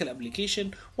practical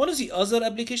application. One of the other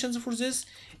applications for this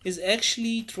is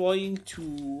actually trying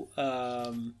to,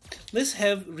 let's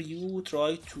have Ryu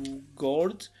try to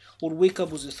guard or wake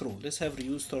up with a throw. Let's have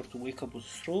Ryu start to wake up with a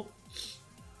throw.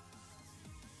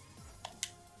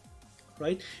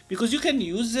 Right? Because you can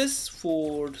use this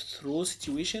for throw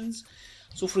situations.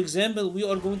 So for example, we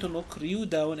are going to knock Ryu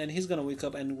down and he's gonna wake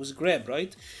up and with grab,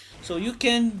 right? So you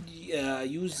can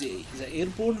use the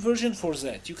airborne version for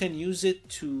that. You can use it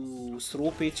to throw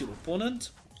bait your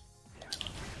opponent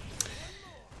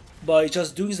by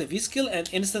just doing the V skill and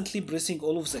instantly pressing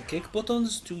all of the kick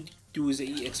buttons to do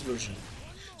the EX version.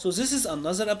 So this is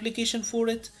another application for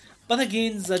it. But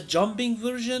again, the jumping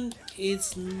version,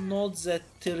 it's not that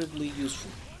terribly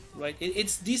useful, right?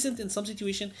 It's decent in some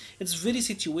situation. It's very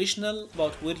situational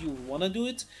about where you want to do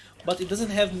it, but it doesn't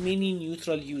have many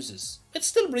neutral uses. It's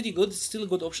still pretty good. It's still a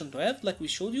good option to have, like we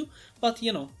showed you, but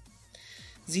you know.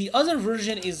 The other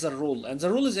version is the roll, and the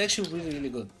roll is actually really, really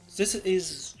good. This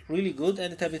is really good,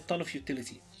 and it has a ton of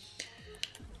utility.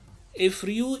 If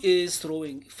Ryu is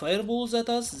throwing fireballs at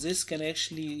us, this can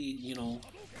actually, you know,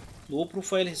 low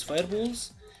profile his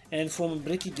fireballs, and from a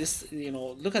pretty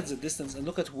look at the distance and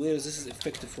look at where this is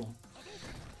effective from.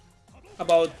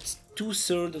 About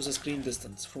 2/3 of the screen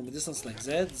distance. From a distance like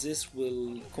that, this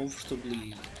will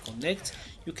comfortably connect.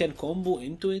 You can combo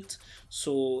into it.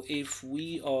 So if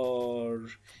we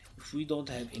don't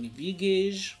have any V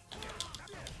gauge,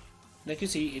 like you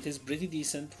see, it is pretty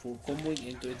decent for comboing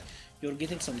into it. You're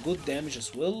getting some good damage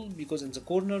as well, because in the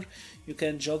corner you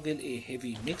can juggle a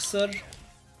heavy mixer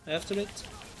after it.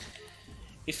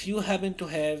 If you happen to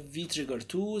have V trigger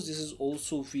 2, this is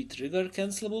also V trigger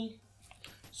cancelable.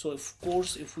 So of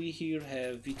course, if we here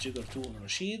have V trigger 2 on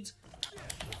Rashid,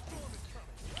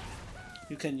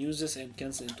 you can use this and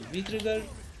cancel into V trigger.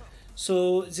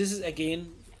 So this is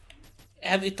again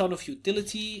have a ton of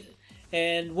utility.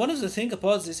 And one of the things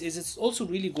about this is it's also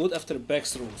really good after a back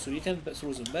throw. So you can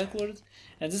throw them backward,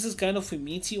 and this is kind of a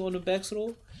meaty on a back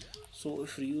throw. So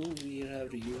if we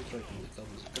have Ryu try to wake up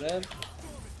with a grab,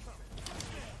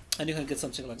 and you can get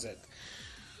something like that.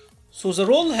 So the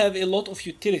roll have a lot of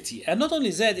utility, and not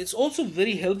only that, it's also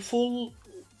very helpful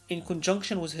in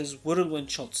conjunction with his whirlwind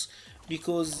shots,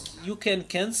 because you can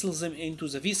cancel them into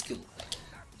the V skill.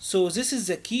 So this is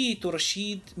the key to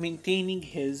Rashid maintaining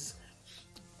his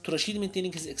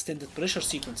extended pressure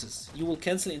sequences. You will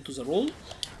cancel into the roll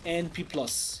and P+.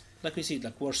 Like we see,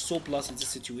 like we're so plus in this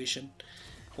situation,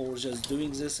 or just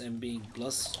doing this and being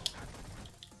plus,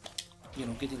 you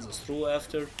know, getting the throw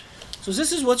after. So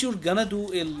this is what you're gonna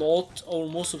do a lot or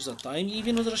most of the time,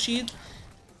 even with Rashid.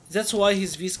 That's why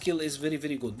his V skill is very,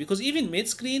 very good, because even mid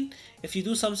screen, if you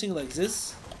do something like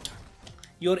this,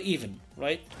 you're even,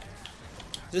 right?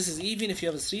 This is even. If you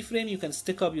have a 3 frame, you can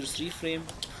stick up your 3 frame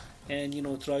and, you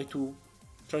know, try to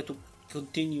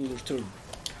continue your turn.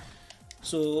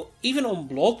 So even on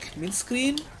block mid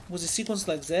screen with a sequence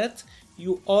like that,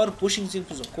 you are pushing them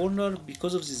to the corner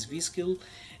because of this V skill,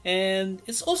 and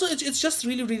it's just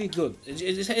really, really good.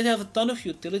 It has a ton of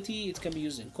utility. It can be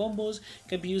used in combos,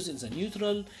 can be used in the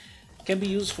neutral, can be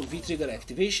used for V trigger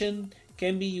activation,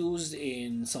 can be used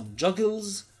in some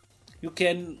juggles. You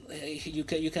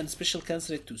can special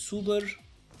cancel it to super.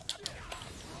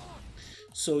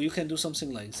 So you can do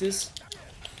something like this,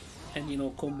 and, you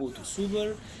know, combo to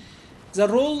super. The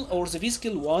roll or the V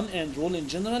skill 1 and roll in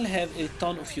general have a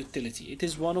ton of utility. It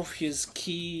is one of his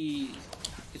key.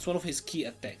 It's one of his key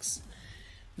attacks.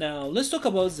 Now let's talk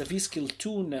about the V skill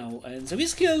 2 now, and the V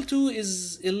skill 2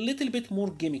 is a little bit more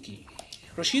gimmicky.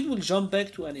 Rashid will jump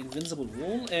back to an invincible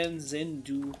wall and then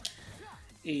do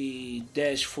a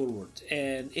dash forward,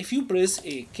 and if you press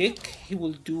a kick, he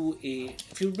will do a.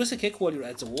 If you press a kick while you're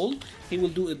at the wall, he will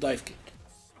do a dive kick.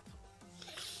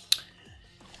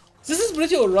 This is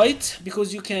pretty alright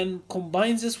because you can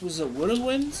combine this with the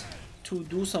whirlwind to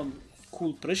do some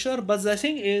cool pressure, but the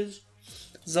thing is,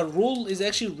 the roll is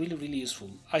actually really, really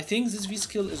useful. I think this V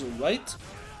skill is alright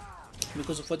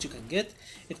because of what you can get.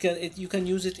 You can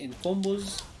use it in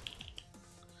combos.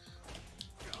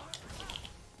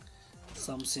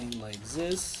 Something like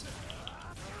this.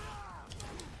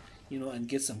 you know, and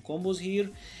get some combos here.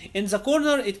 In the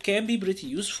corner, it can be pretty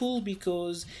useful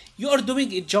because you are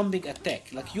doing a jumping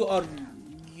attack. Like you are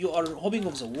hopping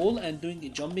off the wall and doing a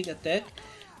jumping attack.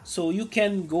 So you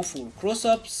can go for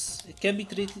cross-ups. It can be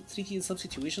tricky in some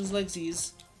situations like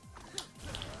these.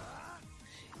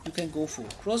 You can go for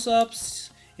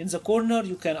cross-ups. In the corner,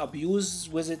 you can abuse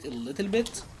with it a little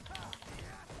bit.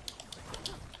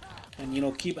 And, you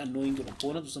know, keep annoying your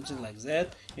opponent or something like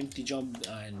that. Empty jump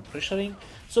and pressuring.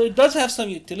 So it does have some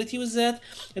utility with that.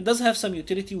 It does have some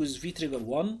utility with V-Trigger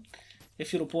 1.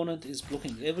 If your opponent is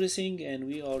blocking everything and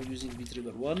we are using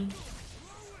V-Trigger 1.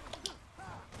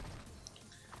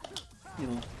 You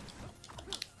know,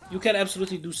 you can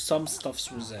absolutely do some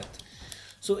stuffs with that.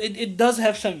 So it does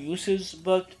have some uses,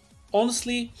 but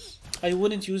honestly, I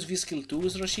wouldn't use V-Skill 2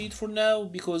 with Rashid for now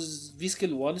because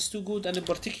V-Skill 1 is too good, and in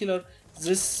particular,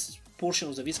 this portion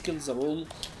of the V-Skill, the roll,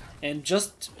 and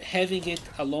just having it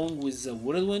along with the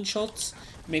whirlwind shots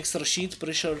makes Rashid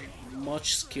pressure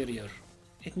much scarier.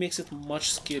 It makes it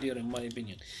much scarier in my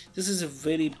opinion. This is a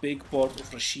very big part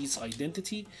of Rashid's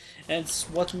identity, and it's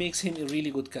what makes him a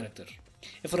really good character.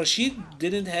 If Rashid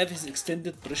didn't have his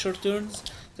extended pressure turns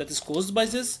that is caused by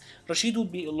this, Rashid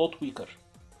would be a lot weaker.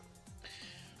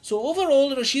 So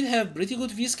overall, Rashid have pretty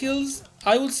good V-Skills.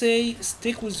 I would say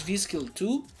stick with V-Skill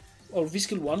 2 or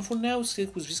V-Skill 1 for now.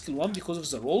 Stick with V-Skill 1 because of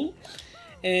the roll.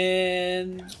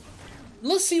 And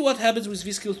let's see what happens with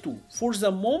V-Skill 2. For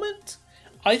the moment,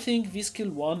 I think V-Skill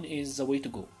 1 is the way to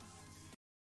go.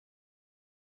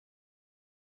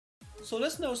 So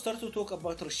let's now start to talk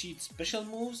about Rashid's special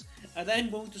moves, and I'm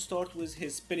going to start with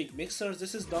his spinning mixer.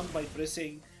 This is done by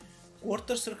pressing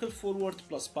quarter circle forward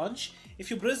plus punch. If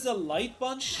you press the light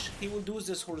punch, he will do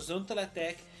this horizontal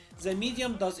attack. The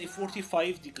medium does a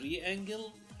 45-degree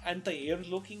angle, anti-air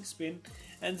looking spin,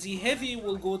 and the heavy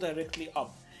will go directly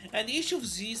up. And each of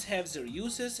these have their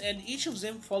uses, and each of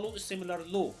them follow a similar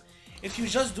law. If you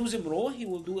just do them raw, he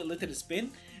will do a little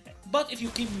spin, but if you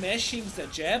keep mashing the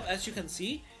jab, as you can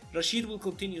see, Rashid will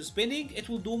continue spinning, it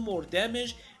will do more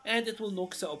damage, and it will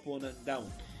knock the opponent down.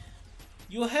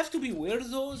 You have to be aware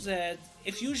though that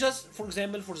if you just, for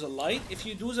example for the light, if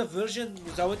you do the version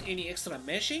without any extra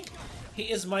mashing, he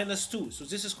is -2, so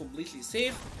this is completely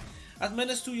safe. At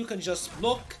 -2 you can just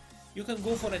block, you can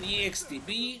go for an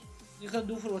EXTB, you can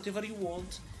do for whatever you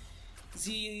want.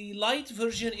 The light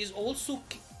version is also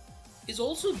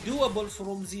doable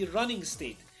from the running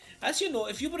state. As you know,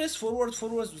 if you press forwards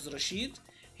with Rashid,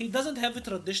 he doesn't have a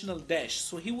traditional dash,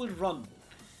 so he will run.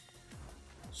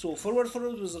 So forward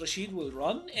with Rashid will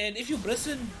run, and if you press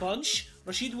and punch,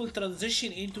 Rashid will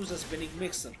transition into the spinning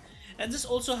mixer. And this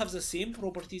also has the same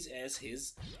properties as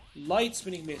his light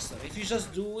spinning mixer. If you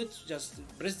just do it, just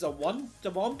press the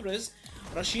one press,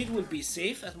 Rashid will be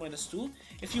safe at -2.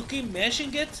 If you keep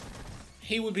mashing it,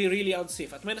 he will be really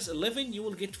unsafe. At -11, you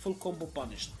will get full combo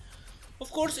punished. Of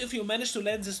course, if you manage to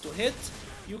land this to hit,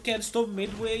 you can stop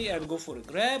midway and go for a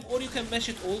grab, or you can mash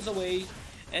it all the way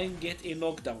and get a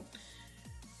knockdown.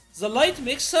 The light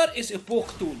mixer is a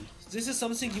poke tool. This is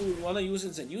something you will want to use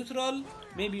in the neutral,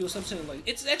 maybe use something like,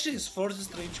 it's actually his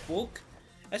furthest range poke.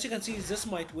 As you can see, this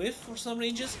might whiff for some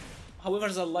ranges, however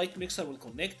the light mixer will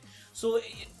connect. So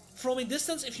from a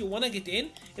distance, if you want to get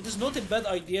in, it is not a bad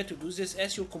idea to do this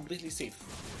as you're completely safe.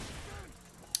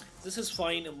 This is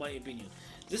fine in my opinion.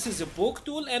 This is a poke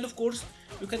tool, and of course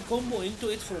you can combo into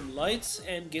it from lights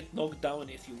and get knocked down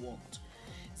if you want.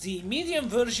 The medium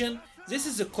version, this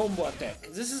is a combo attack.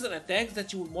 This is an attack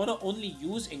that you will want to only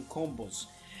use in combos.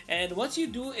 And what you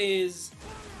do is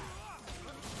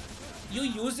you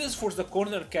use this for the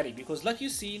corner carry, because like you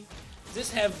see,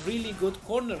 this have really good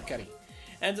corner carry.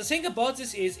 And the thing about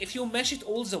this is, if you mash it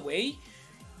all the way,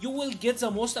 you will get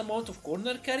the most amount of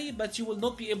corner carry, but you will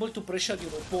not be able to pressure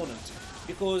your opponent,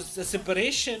 because the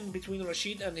separation between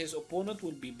Rashid and his opponent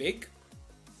will be big.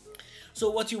 So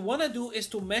what you want to do is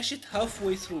to mash it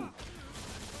halfway through.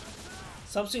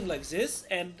 Something like this,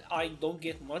 and I don't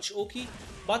get much Oki,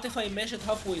 but if I mash it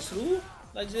halfway through,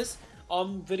 like this,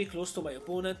 I'm very close to my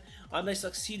opponent, and I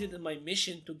succeeded in my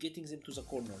mission to getting them to the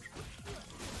corner.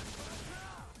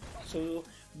 So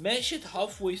mash it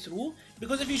halfway through,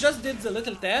 because if you just did the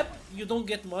little tab, you don't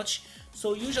get much.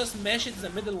 So you just mash it the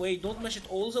middle way, don't mash it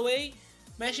all the way,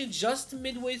 mash it just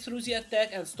midway through the attack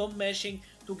and stop mashing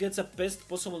to get the best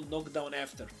possible knockdown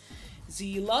after.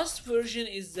 The last version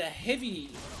is the heavy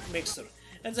mixer,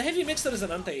 and the heavy mixer is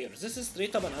an anti-air. This is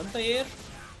straight up an anti-air,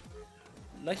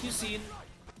 like you seen,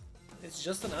 it's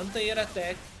just an anti-air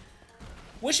attack,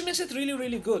 which makes it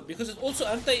really good, because it also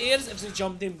anti-airs if they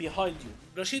jump in behind you.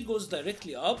 Rashid goes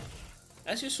directly up,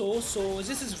 as you saw. So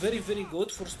this is very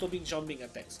good for stopping jumping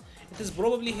attacks. It is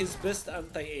probably his best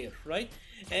anti-air, right?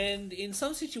 And in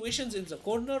some situations in the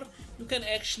corner, you can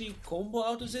actually combo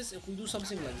out of this. If we do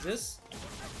something like this,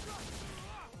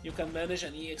 you can manage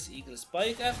an EX Eagle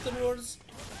Spike afterwards.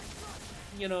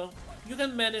 You know, you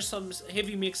can manage some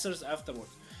heavy mixers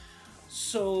afterwards.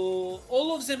 So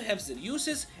all of them have their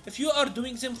uses. If you are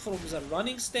doing them from the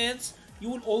running stance, you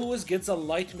will always get the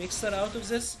light mixer out of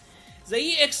this. The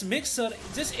EX mixer,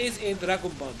 this is a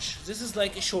Dragon Punch. This is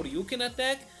like a Shoryuken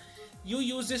attack. You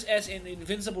use this as an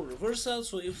invincible reversal,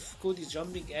 so if Cody is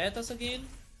jumping at us again,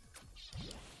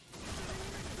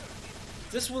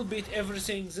 this will beat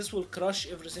everything, this will crush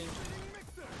everything.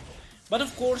 But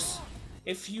of course,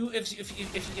 if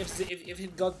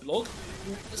it got blocked,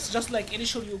 it's just like any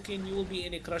Shoryuken, you will be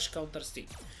in a crush counter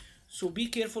state. So be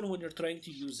careful when you're trying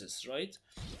to use this, right?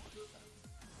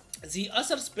 The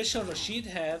other special Rashid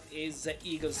have is the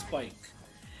Eagle Spike.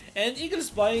 And Eagle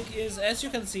Spike is, as you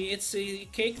can see, it's a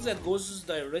kick that goes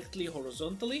directly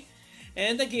horizontally.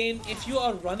 And again, if you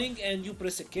are running and you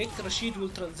press a kick, Rashid will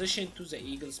transition to the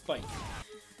Eagle Spike.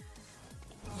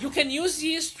 You can use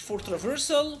these for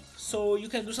traversal, so you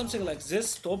can do something like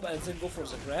this, stop and then go for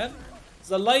the grab.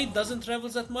 The light doesn't travel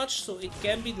that much, so it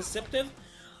can be deceptive.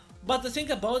 But the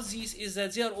thing about these is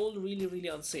that they are all really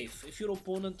unsafe. If your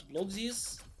opponent blocks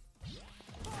these,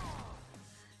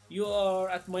 you are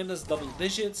at minus double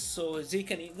digits, so they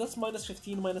can, that's minus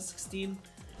 15, minus 16,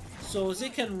 so they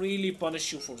can really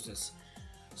punish you for this.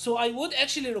 So I would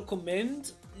actually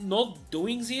recommend not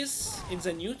doing this in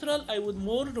the neutral. I would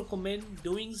more recommend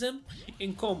doing them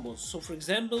in combos. So for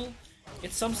example,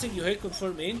 it's something you hit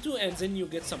confirm into and then you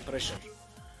get some pressure.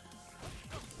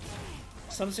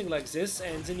 Something like this,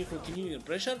 and then you continue your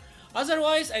pressure.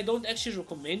 Otherwise, I don't actually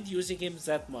recommend using him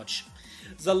that much.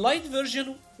 The light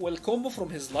version will combo from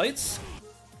his lights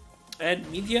and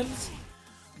mediums,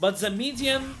 but the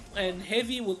medium and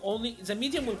heavy will only, the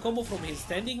medium will combo from his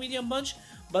standing medium punch,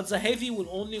 but the heavy will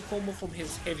only combo from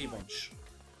his heavy punch.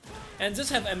 And this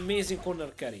have amazing corner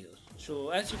carry. So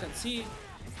as you can see,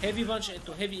 heavy punch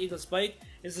into heavy Eagle Spike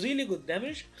is really good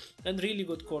damage and really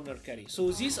good corner carry.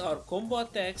 So these are combo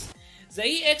attacks. The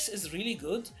EX is really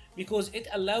good because it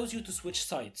allows you to switch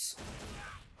sides.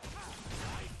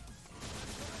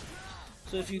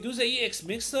 So if you do the EX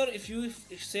mixer, if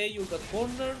say you got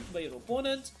cornered by your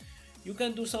opponent, you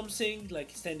can do something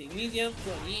like standing medium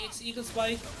to an EX Eagle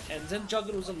Spike and then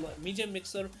juggle with a medium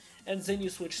mixer and then you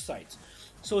switch sides.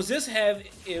 So this have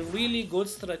a really good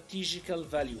strategical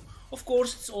value. Of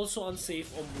course, it's also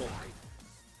unsafe on block.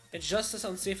 It's just as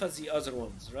unsafe as the other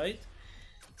ones, right?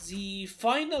 The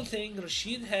final thing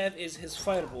Rashid have is his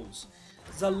fireballs.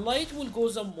 The light will go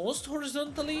the most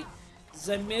horizontally,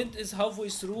 the mid is halfway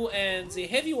through, and the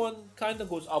heavy one kinda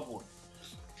goes upward.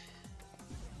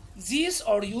 These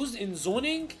are used in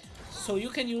zoning, so you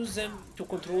can use them to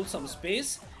control some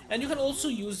space, and you can also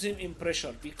use them in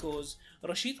pressure because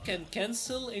Rashid can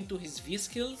cancel into his V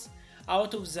skills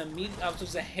out of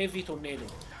the heavy tornado.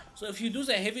 So if you do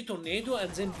the heavy tornado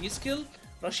and then V skill,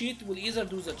 Rashid will either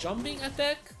do the jumping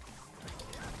attack,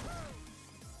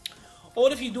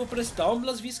 or if you do press down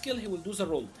plus V skill, he will do the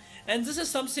roll. And this is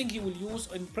something he will use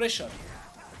in pressure.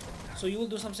 So you will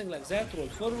do something like that, roll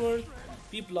forward,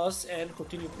 B plus, and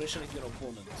continue pressuring your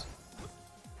opponent.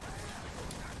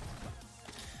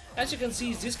 As you can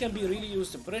see, this can be really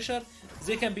used in pressure,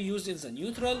 they can be used in the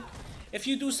neutral. If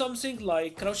you do something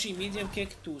like crouching medium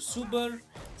kick to super,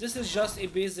 this is just a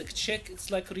basic check. It's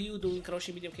like Ryu doing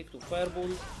crouching medium kick to fireball.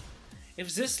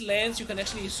 If this lands, you can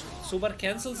actually super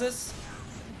cancel this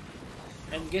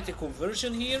and get a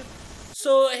conversion here.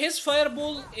 So his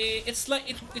fireball, it's like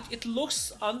it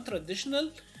looks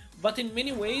untraditional, but in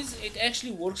many ways it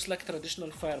actually works like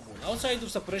traditional fireball, outside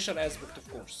of the pressure aspect,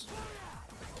 of course.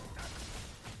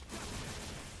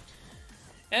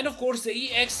 And of course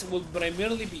the EX will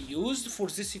primarily be used for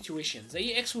this situation.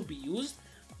 The EX will be used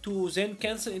to then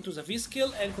cancel into the V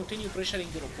skill and continue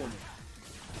pressuring your opponent.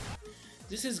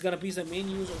 This is gonna be the main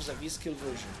use of the V skill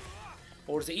version,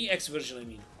 or the EX version I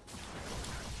mean.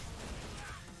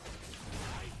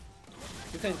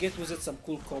 You can get with it some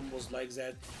cool combos like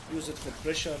that, use it for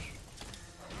pressure.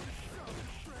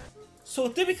 So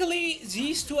typically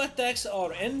these two attacks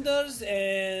are enders,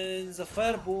 and the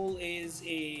fireball is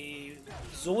a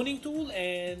zoning tool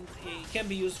and it can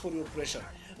be used for your pressure.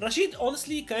 Rashid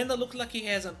honestly kinda looked like he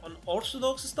has an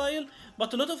unorthodox style,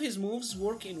 but a lot of his moves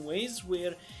work in ways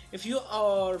where if you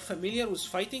are familiar with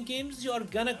fighting games, you are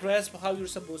gonna grasp how you're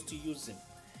supposed to use them.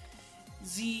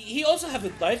 He also have a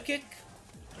dive kick.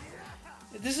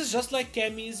 This is just like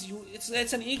Kami's.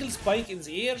 It's an eagle spike in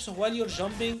the air, so while you're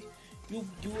jumping, You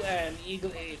do an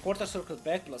eagle, a quarter circle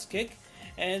back plus kick,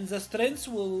 and the strength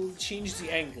will change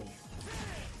the angle.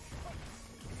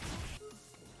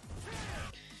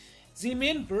 The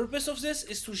main purpose of this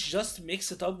is to just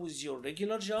mix it up with your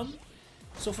regular jump.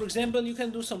 So for example, you can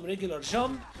do some regular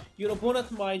jump, your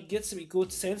opponent might get a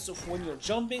good sense of when you're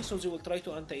jumping, so they will try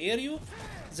to anti-air you,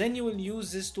 then you will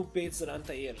use this to bait their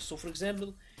anti-air. So for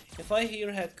example, if I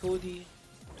here had Cody,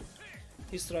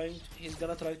 he's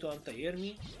gonna try to anti-air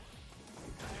me.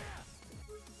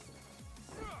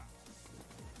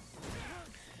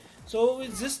 So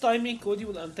with this timing, Cody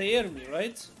will anti-air me,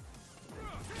 right?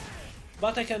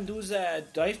 But I can do the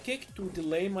dive kick to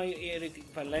delay my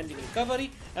landing recovery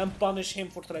and punish him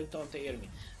for trying to anti-air me.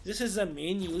 This is the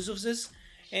main use of this,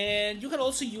 and you can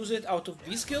also use it out of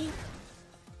V skill.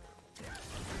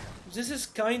 This is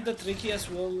kinda tricky as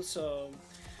well, so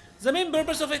the main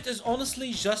purpose of it is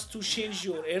honestly just to change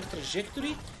your air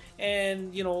trajectory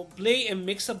and, you know, play a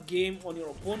mix-up game on your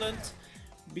opponent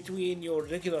between your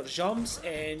regular jumps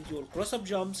and your cross-up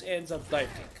jumps and the dive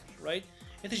kick, right?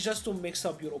 It is just to mix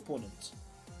up your opponent.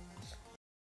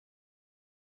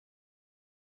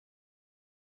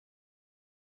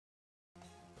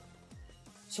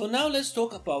 So now let's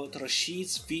talk about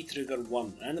Rashid's V-Trigger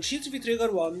 1. And Rashid's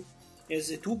V-Trigger 1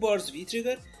 is a 2 bars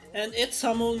V-Trigger, and it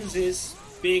summons this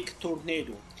big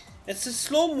tornado. It's a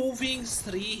slow moving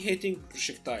 3 hitting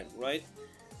projectile, right?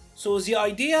 So the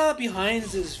idea behind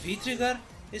this V-Trigger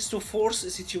is to force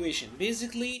a situation.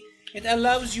 Basically, it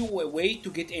allows you a way to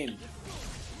get in.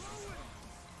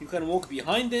 You can walk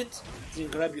behind it, then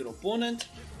grab your opponent.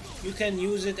 You can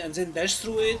use it and then dash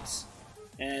through it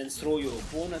and throw your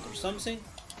opponent or something.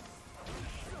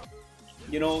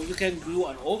 You know, you can do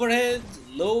an overhead,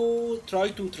 low, try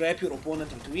to trap your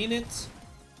opponent between it.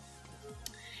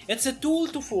 It's a tool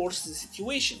to force the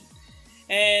situation.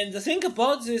 And the thing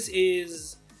about this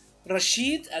is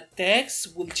Rashid attacks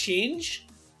will change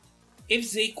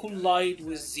if they collide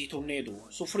with the tornado.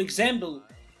 So for example,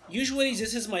 usually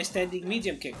this is my standing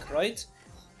medium kick, right?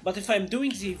 But if I'm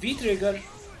doing the V-Trigger,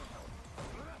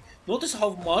 notice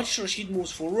how much Rashid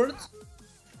moves forward.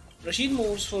 Rashid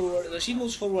moves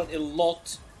forward a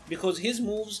lot because his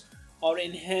moves are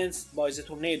enhanced by the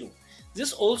tornado.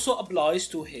 This also applies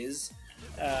to his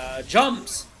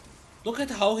jumps. Look at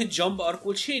how his jump arc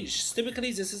will change.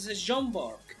 Typically this is his jump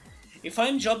arc. If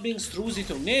I'm jumping through the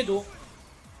tornado,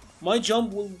 my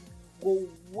jump will go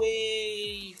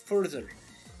way further.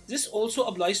 This also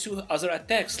applies to other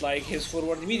attacks like his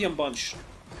forward medium punch.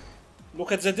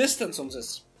 Look at the distance on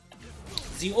this.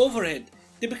 The overhead.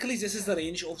 Typically this is the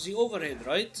range of the overhead,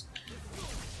 right?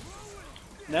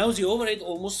 Now the overhead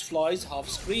almost flies half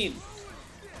screen.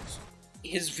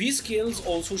 His V skills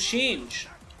also change.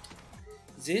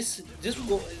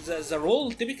 The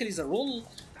roll, typically the roll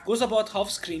goes about half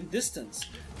screen distance,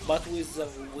 but with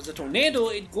the tornado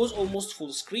it goes almost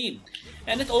full screen,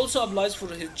 and it also applies for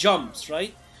his jumps,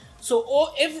 right? So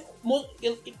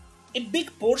a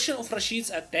big portion of Rashid's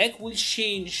attack will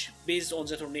change based on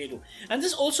the tornado, and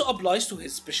this also applies to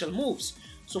his special moves.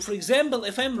 So for example,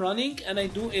 if I'm running and I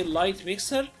do a light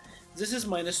mixer, this is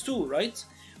 -2, right?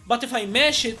 But if I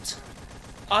mash it,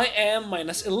 I am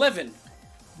 -11.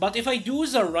 But if I do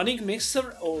the running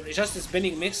mixer or just a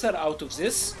spinning mixer out of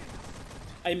this,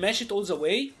 I mash it all the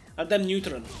way and I'm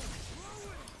neutral.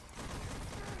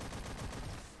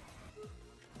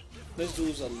 Let's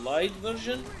do the light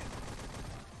version.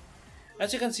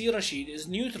 As you can see, Rashid is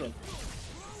neutral.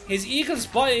 His eagle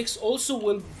spikes also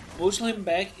will push him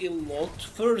back a lot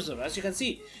further. As you can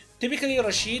see, typically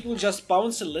Rashid will just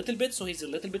bounce a little bit, so he's a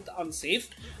little bit unsafe.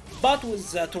 But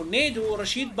with the tornado,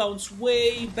 Rashid bounces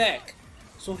way back,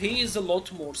 so he is a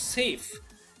lot more safe.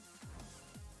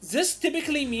 This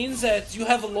typically means that you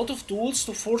have a lot of tools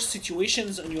to force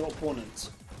situations on your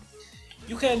opponent.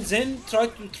 You can then try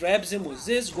to trap them with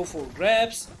this, go for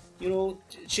grabs, you know,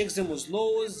 check them with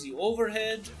lows, the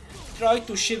overhead, try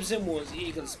to ship them with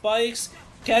eagle spikes,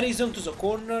 carry them to the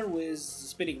corner with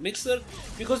spinning mixer.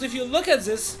 Because if you look at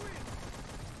this,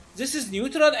 this is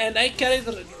neutral and I carried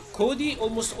Cody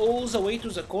almost all the way to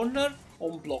the corner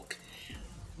on block.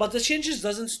 But the changes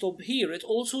doesn't stop here, it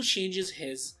also changes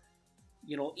his,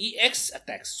 you know, EX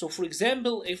attacks. So for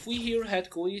example, if we here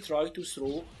had Cody try to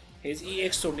throw his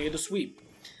EX tornado sweep.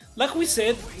 Like we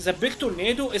said, the big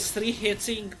tornado is 3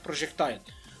 hitting projectile.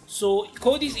 So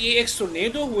Cody's EX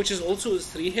tornado, which is also a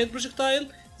 3 hit projectile,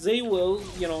 they will,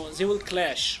 you know, they will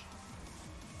clash.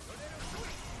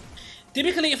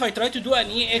 Typically, if I try to do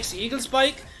an EX eagle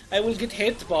spike, I will get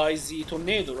hit by the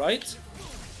tornado, right?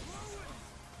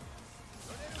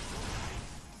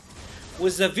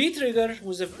 With the V trigger,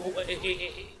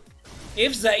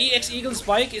 If the EX Eagle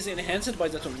Spike is enhanced by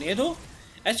the tornado,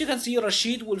 as you can see,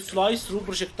 Rashid will fly through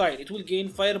projectile. It will gain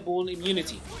fireball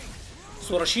immunity.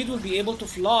 So Rashid will be able to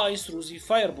fly through the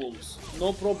fireballs,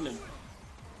 no problem.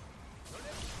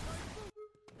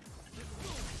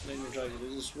 Let me try to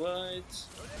do this right.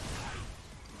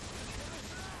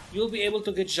 You'll be able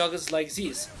to get juggles like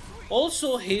these.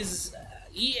 Also, his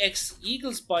EX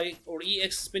Eagle Spike or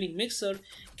EX Spinning Mixer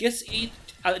gets it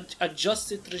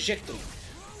adjusted trajectory.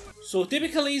 So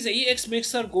typically the EX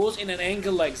Mixer goes in an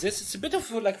angle like this. It's a bit of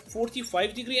like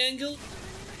 45-degree angle,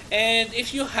 and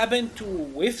if you happen to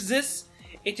whiff this,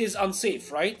 it is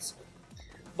unsafe, right?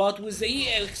 But with the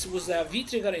EX, with the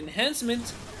V-Trigger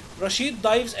enhancement, Rashid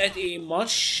dives at a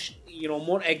much,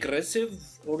 more aggressive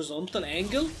horizontal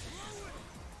angle,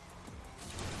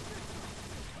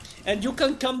 and you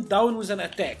can come down with an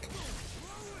attack.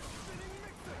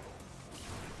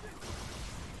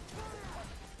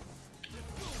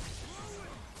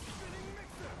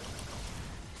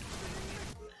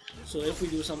 So if we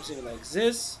do something like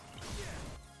this,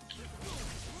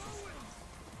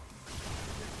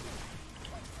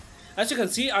 as you can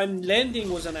see, I'm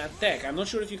landing with an attack. I'm not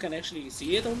sure if you can actually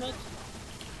see it or not.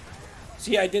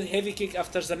 See, I did heavy kick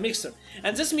after the mixer,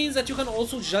 and this means that you can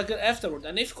also juggle afterward.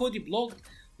 And if Cody blocked,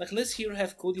 like let's here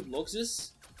have Cody block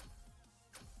this,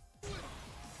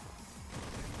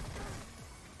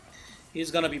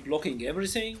 he's gonna be blocking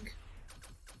everything.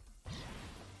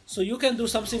 So you can do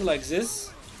something like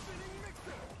this.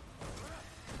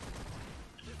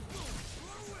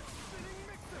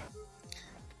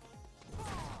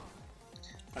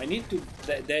 I need to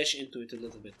dash into it a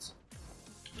little bit.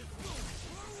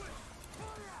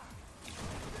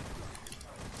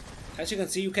 As you can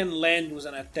see, you can land with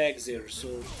an attack there,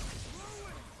 so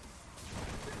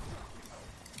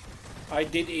I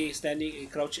did a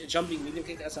jumping medium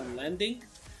kick as I'm landing.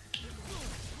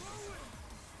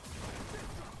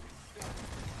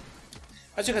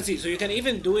 As you can see, so you can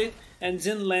even do it and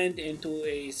then land into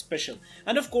a special.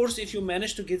 And of course, if you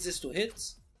manage to get this to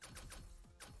hit,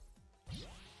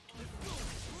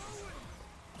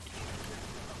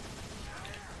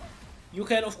 you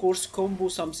can of course combo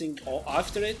something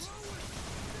after it,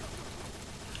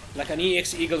 like an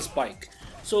EX Eagle Spike.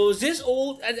 So this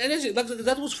all, and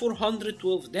that was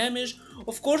 412 damage.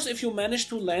 Of course, if you manage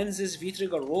to land this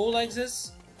V-Trigger roll like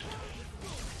this,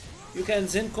 you can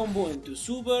then combo into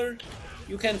Super,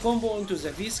 you can combo into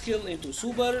the V-Skill into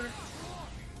Super,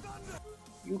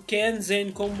 you can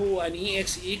then combo an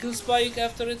EX Eagle Spike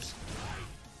after it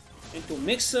into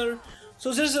Mixer.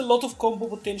 So there's a lot of combo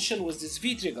potential with this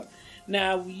V-Trigger.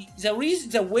 Now,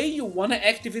 the way you want to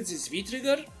activate this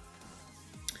V-Trigger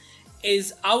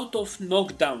is out of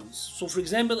knockdowns. So for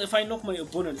example, if I knock my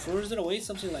opponent further away,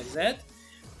 something like that,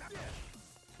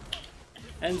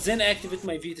 and then activate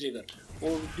my V-Trigger,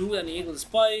 or do an Eagle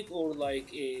Spike, or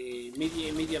like a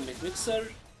medium mixer,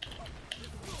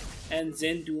 and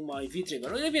then do my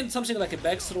V-Trigger, or even something like a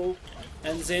back throw,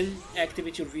 and then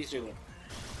activate your V-Trigger.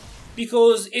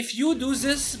 Because if you do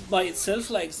this by itself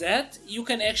like that, you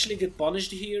can actually get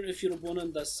punished here if your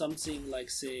opponent does something like,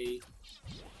 say,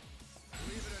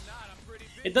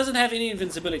 it doesn't have any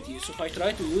invincibility, so if I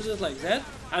try to use it like that,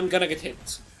 I'm gonna get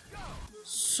hit.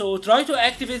 So try to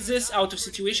activate this out of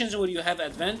situations where you have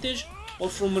advantage or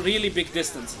from really big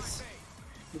distances,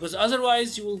 because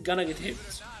otherwise you will gonna get hit.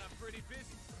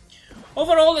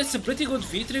 Overall, it's a pretty good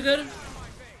V-Trigger.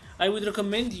 I would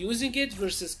recommend using it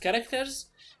versus characters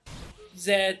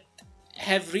that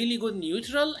have really good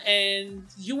neutral and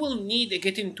you will need a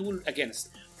getting tool against.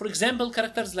 For example,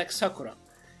 characters like Sakura,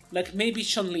 like maybe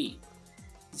Chun-Li.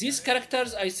 These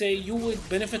characters, I say, you would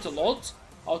benefit a lot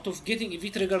out of getting a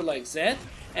V-Trigger like that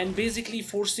and basically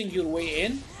forcing your way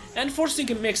in and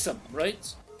forcing a mix-up,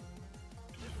 right?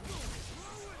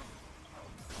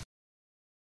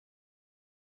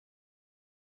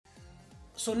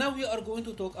 So now we are going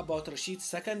to talk about Rashid's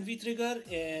second V-Trigger,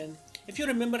 and if you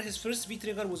remember, his first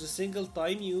V-Trigger was a single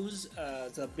time use,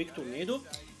 the big tornado.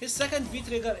 His second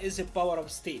V-Trigger is a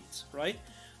power-up state, right?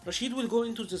 Rashid will go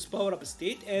into this power-up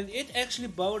state and it actually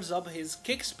powers up his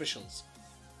kick specials.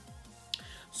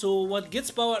 So what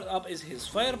gets powered up is his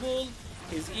Fireball,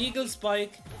 his Eagle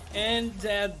Spike, and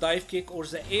the Dive Kick or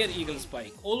the Air Eagle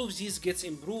Spike. All of these gets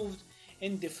improved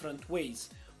in different ways.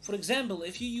 For example,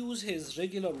 if you use his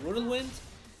regular Whirlwind,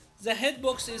 the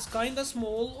hitbox is kinda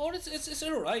small, or it's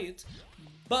alright,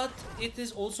 but it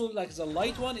is also like the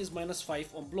light one is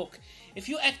 -5 on block. If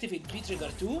you activate V-Trigger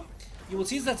 2, you will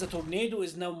see that the tornado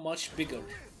is now much bigger.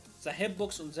 The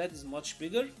hitbox on that is much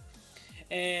bigger,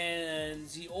 and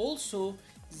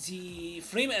the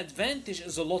frame advantage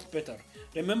is a lot better.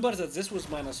 Remember that this was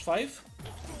 -5,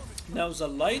 Now the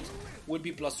light will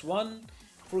be +1.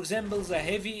 For example, the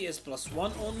heavy is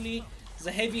 +1 only.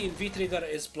 The heavy in V-Trigger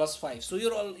is +5. So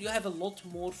you have a lot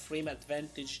more frame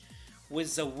advantage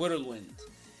with the whirlwind.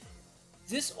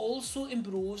 This also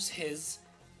improves his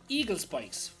eagle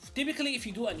spikes. Typically, if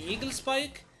you do an eagle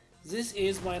spike, this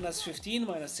is -15,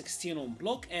 -16 on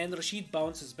block, and Rashid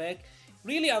bounces back.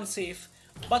 Really unsafe.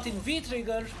 But in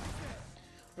V-Trigger,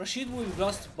 Rashid will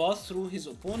just bust through his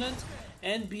opponent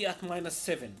and be at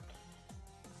 -7.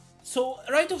 So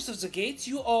right off the gate,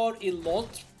 you're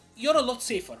a lot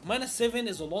safer. -7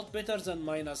 is a lot better than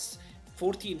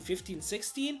 -14, 15,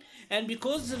 16, and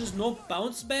because there is no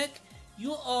bounce back,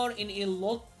 you are in a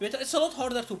lot better. It's a lot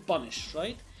harder to punish,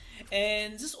 right?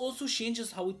 And this also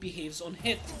changes how it behaves on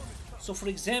hit. So for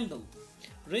example,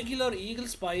 regular eagle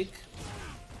spike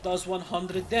does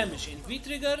 100 damage. In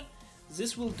V-Trigger,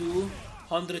 this will do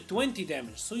 120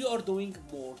 damage. So you are doing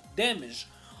more damage.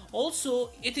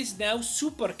 Also, it is now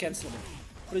super cancelable.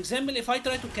 For example, if I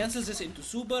try to cancel this into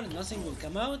super, nothing will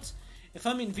come out. If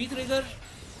I'm in V-Trigger,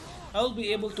 I will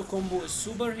be able to combo a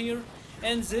super here,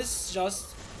 and this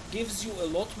just gives you a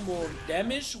lot more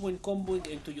damage when comboing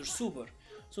into your super.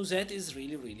 So that is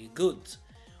really good.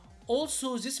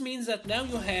 Also, this means that now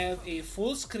you have a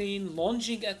full screen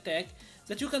lunging attack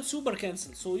that you can super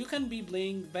cancel. So you can be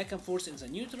playing back and forth in the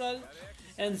neutral,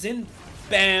 and then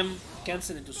bam,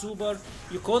 cancel into super.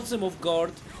 You caught them off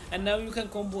guard, and now you can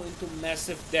combo into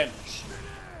massive damage.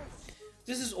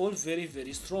 This is all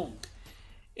very strong.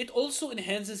 It also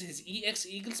enhances his EX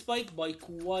Eagle Spike by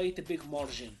quite a big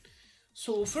margin.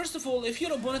 So first of all, if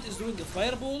your opponent is doing a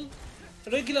fireball,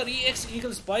 regular EX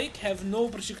Eagle Spike have no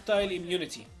projectile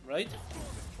immunity, right?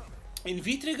 In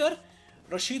V-Trigger,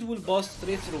 Rashid will bust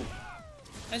straight through.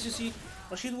 As you see,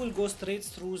 Rashid will go straight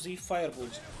through the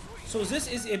fireballs. So this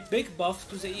is a big buff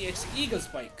to the EX Eagle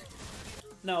Spike.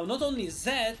 Now, not only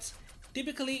that,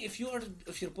 typically if your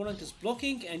opponent is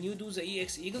blocking and you do the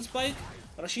EX Eagle Spike,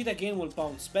 Rashid again will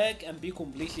bounce back and be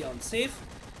completely unsafe.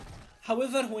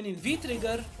 However, when in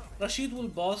V-Trigger, Rashid will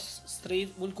go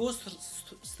straight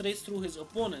through his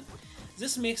opponent.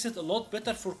 This makes it a lot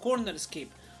better for corner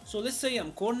escape. So let's say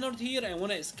I'm cornered here, I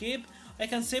want to escape, I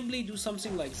can simply do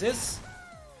something like this,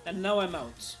 and now I'm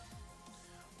out,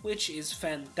 which is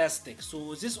fantastic.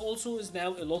 So this also is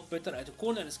now a lot better at a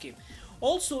corner escape.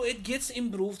 Also, it gets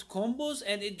improved combos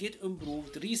and it gets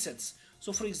improved resets.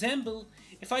 So for example,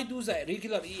 if I do the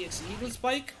regular EX Eagle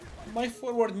Spike, my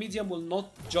forward medium will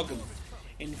not juggle.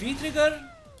 In V-Trigger,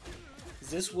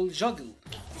 this will juggle.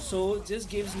 So this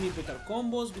gives me better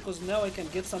combos because now I can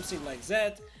get something like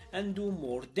that and do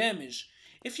more damage.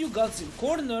 If you got them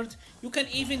cornered, you can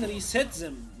even reset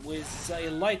them with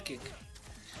a light kick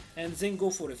and then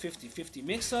go for a 50-50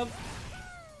 mix-up.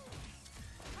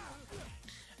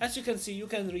 As you can see, you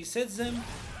can reset them,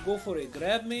 go for a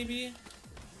grab maybe.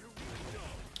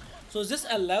 So this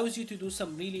allows you to do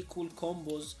some really cool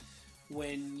combos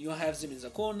when you have them in the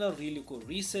corner, really cool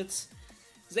resets.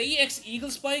 The EX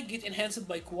Eagle Spike get enhanced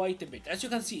by quite a bit. As you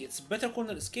can see, it's better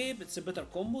corner escape, it's a better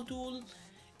combo tool.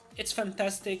 It's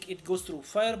fantastic, it goes through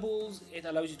fireballs, it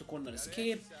allows you to corner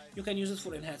escape, you can use it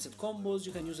for enhanced combos,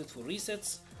 you can use it for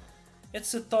resets.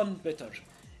 It's a ton better.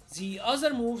 The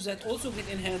other moves that also get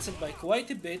enhanced by quite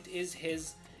a bit is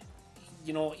his,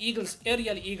 aerial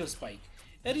Eagle Spike.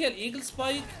 Aerial Eagle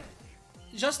Spike,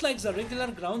 just like the regular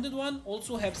grounded one,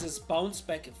 also has this bounce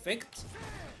back effect,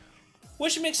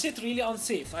 which makes it really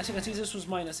unsafe. As you can see, this was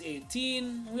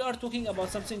 -18. We are talking about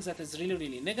something that is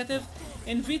really negative.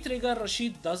 In V-Trigger,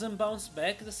 Rashid doesn't bounce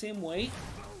back the same way.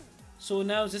 So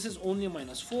now this is only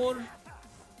 -4.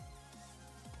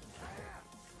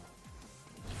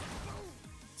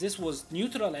 This was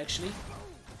neutral actually.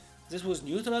 This was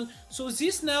neutral. So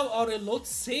these now are a lot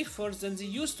safer than they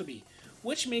used to be,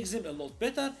 which makes them a lot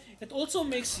better. It also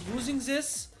makes using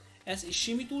this as a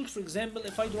shimmy tool. For example,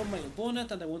 if I draw my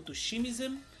opponent and I want to shimmy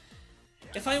them,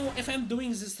 if I'm doing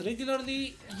this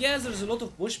regularly, yeah, there's a lot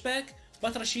of pushback,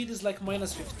 but Rashid is like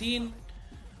 -15,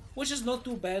 which is not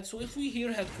too bad. So if we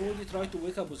here had Cody try to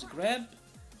wake up with a grab,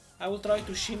 I will try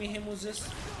to shimmy him with this.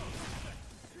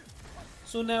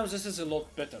 So now this is a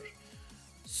lot better.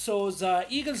 So the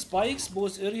Eagle Spikes,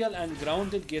 both aerial and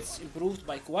grounded, gets improved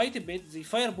by quite a bit. The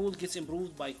Fireball gets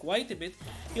improved by quite a bit.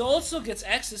 He also gets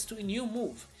access to a new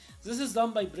move. This is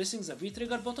done by pressing the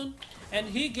V-Trigger button, and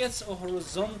he gets a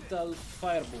horizontal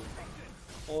Fireball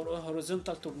or a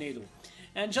horizontal Tornado.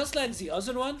 And just like the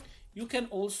other one, you can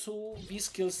also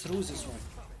V-skill through this one.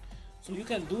 So you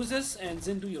can do this and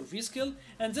then do your V-skill,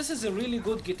 and this is a really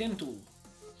good get-in tool.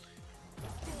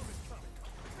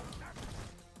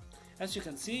 As you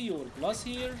can see, you will plus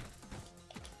here,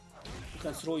 you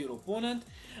can throw your opponent,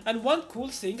 And one cool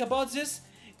thing about this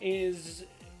is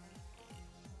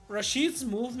Rashid's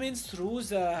movements through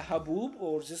the haboob,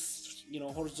 or this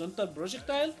horizontal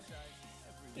projectile,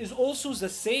 is also the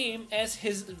same as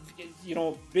his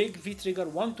big V trigger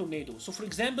 1 tornado. So for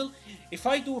example, if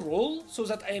I do roll so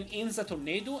that I am in the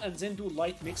tornado and then do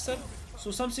light mixer, so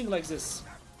something like this.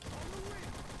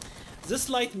 This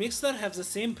light mixer has the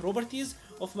same properties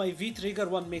of my V trigger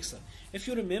 1 mixer. If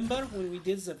you remember when we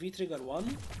did the V trigger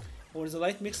 1 or the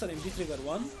light mixer in V trigger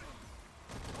 1,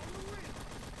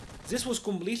 this was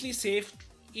completely safe.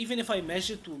 Even if I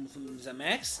measure to the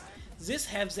max, this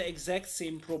has the exact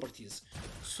same properties.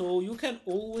 So you can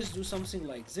always do something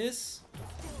like this.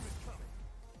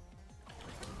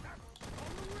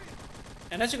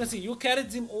 And as you can see, you carried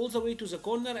them all the way to the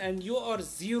corner and you are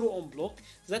 0 on block.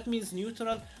 That means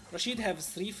neutral. Rashid has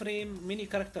 3 frame, many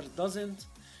characters doesn't.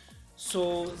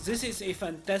 So this is a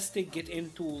fantastic get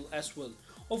in tool as well.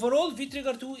 Overall, V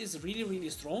Trigger 2 is really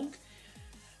strong.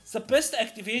 The best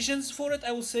activations for it,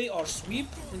 I will say, are sweep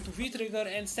into V trigger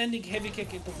and standing heavy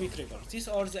kick into V trigger. These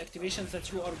are the activations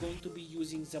that you are going to be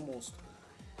using the most.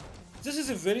 This is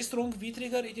a very strong V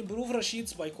trigger. It improves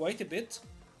Rashid's by quite a bit.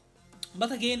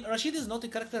 But again, Rashid is not a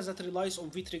character that relies on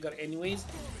V trigger anyways.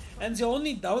 And the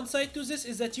only downside to this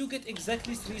is that you get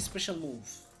exactly 3 special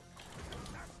moves.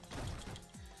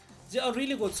 They are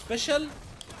really good special,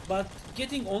 but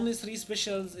getting only 3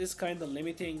 specials is kinda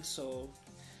limiting, so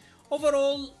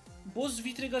overall, both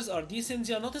V-triggers are decent.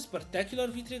 They are not as spectacular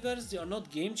V-triggers, they are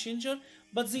not game changer,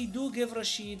 but they do give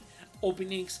Rashid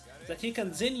openings that he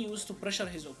can then use to pressure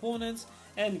his opponents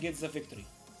and get the victory.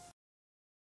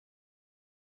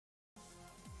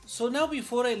 So now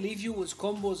before I leave you with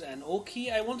combos and Oki,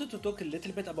 I wanted to talk a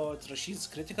little bit about Rashid's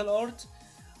critical art.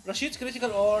 Rashid's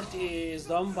critical art is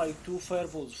done by 2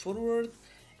 fireballs forward,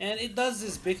 and it does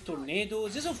this big tornado.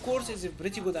 This of course is a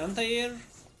pretty good anti-air.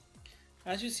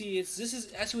 As you see, this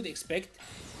is as you would expect.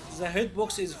 The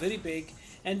hitbox is very big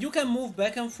and you can move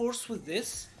back and forth with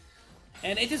this,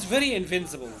 and it is very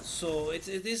invincible. So it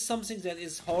is something that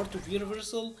is hard to be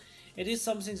reversal. It is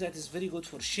something that is very good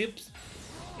for ships.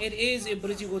 It is a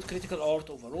pretty good critical art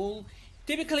overall.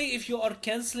 Typically, if you are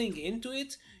cancelling into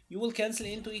it, you will cancel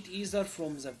into it either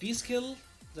from the V skill,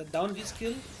 the down V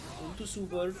skill, into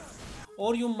super,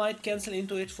 or you might cancel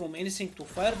into it from anything to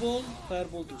fireball,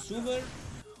 fireball to super,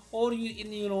 or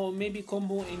you maybe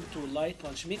combo into light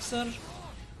punch mixer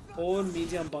or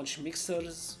medium punch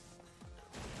mixers.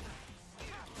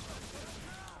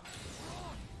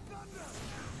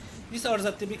 These are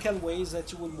the typical ways that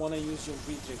you would want to use your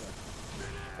V trigger,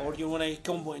 or you want to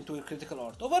combo into a critical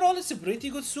art. Overall, it's a pretty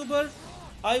good super.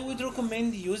 I would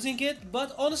recommend using it,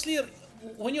 but honestly,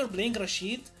 when you're playing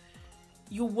Rashid,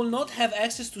 you will not have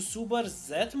access to super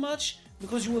that much,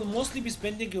 because you will mostly be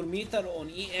spending your meter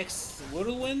on EX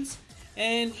Whirlwinds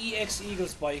and EX Eagle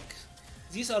Spike.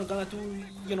 These are gonna do,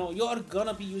 you are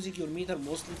gonna be using your meter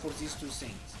mostly for these 2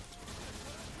 things.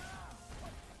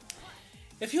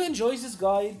 If you enjoy this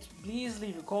guide, please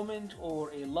leave a comment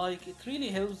or a like. It really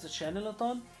helps the channel a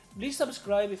ton. Please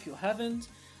subscribe if you haven't.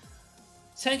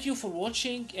 Thank you for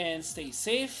watching and stay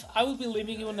safe. I will be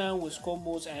leaving you now with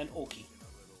combos and Oki.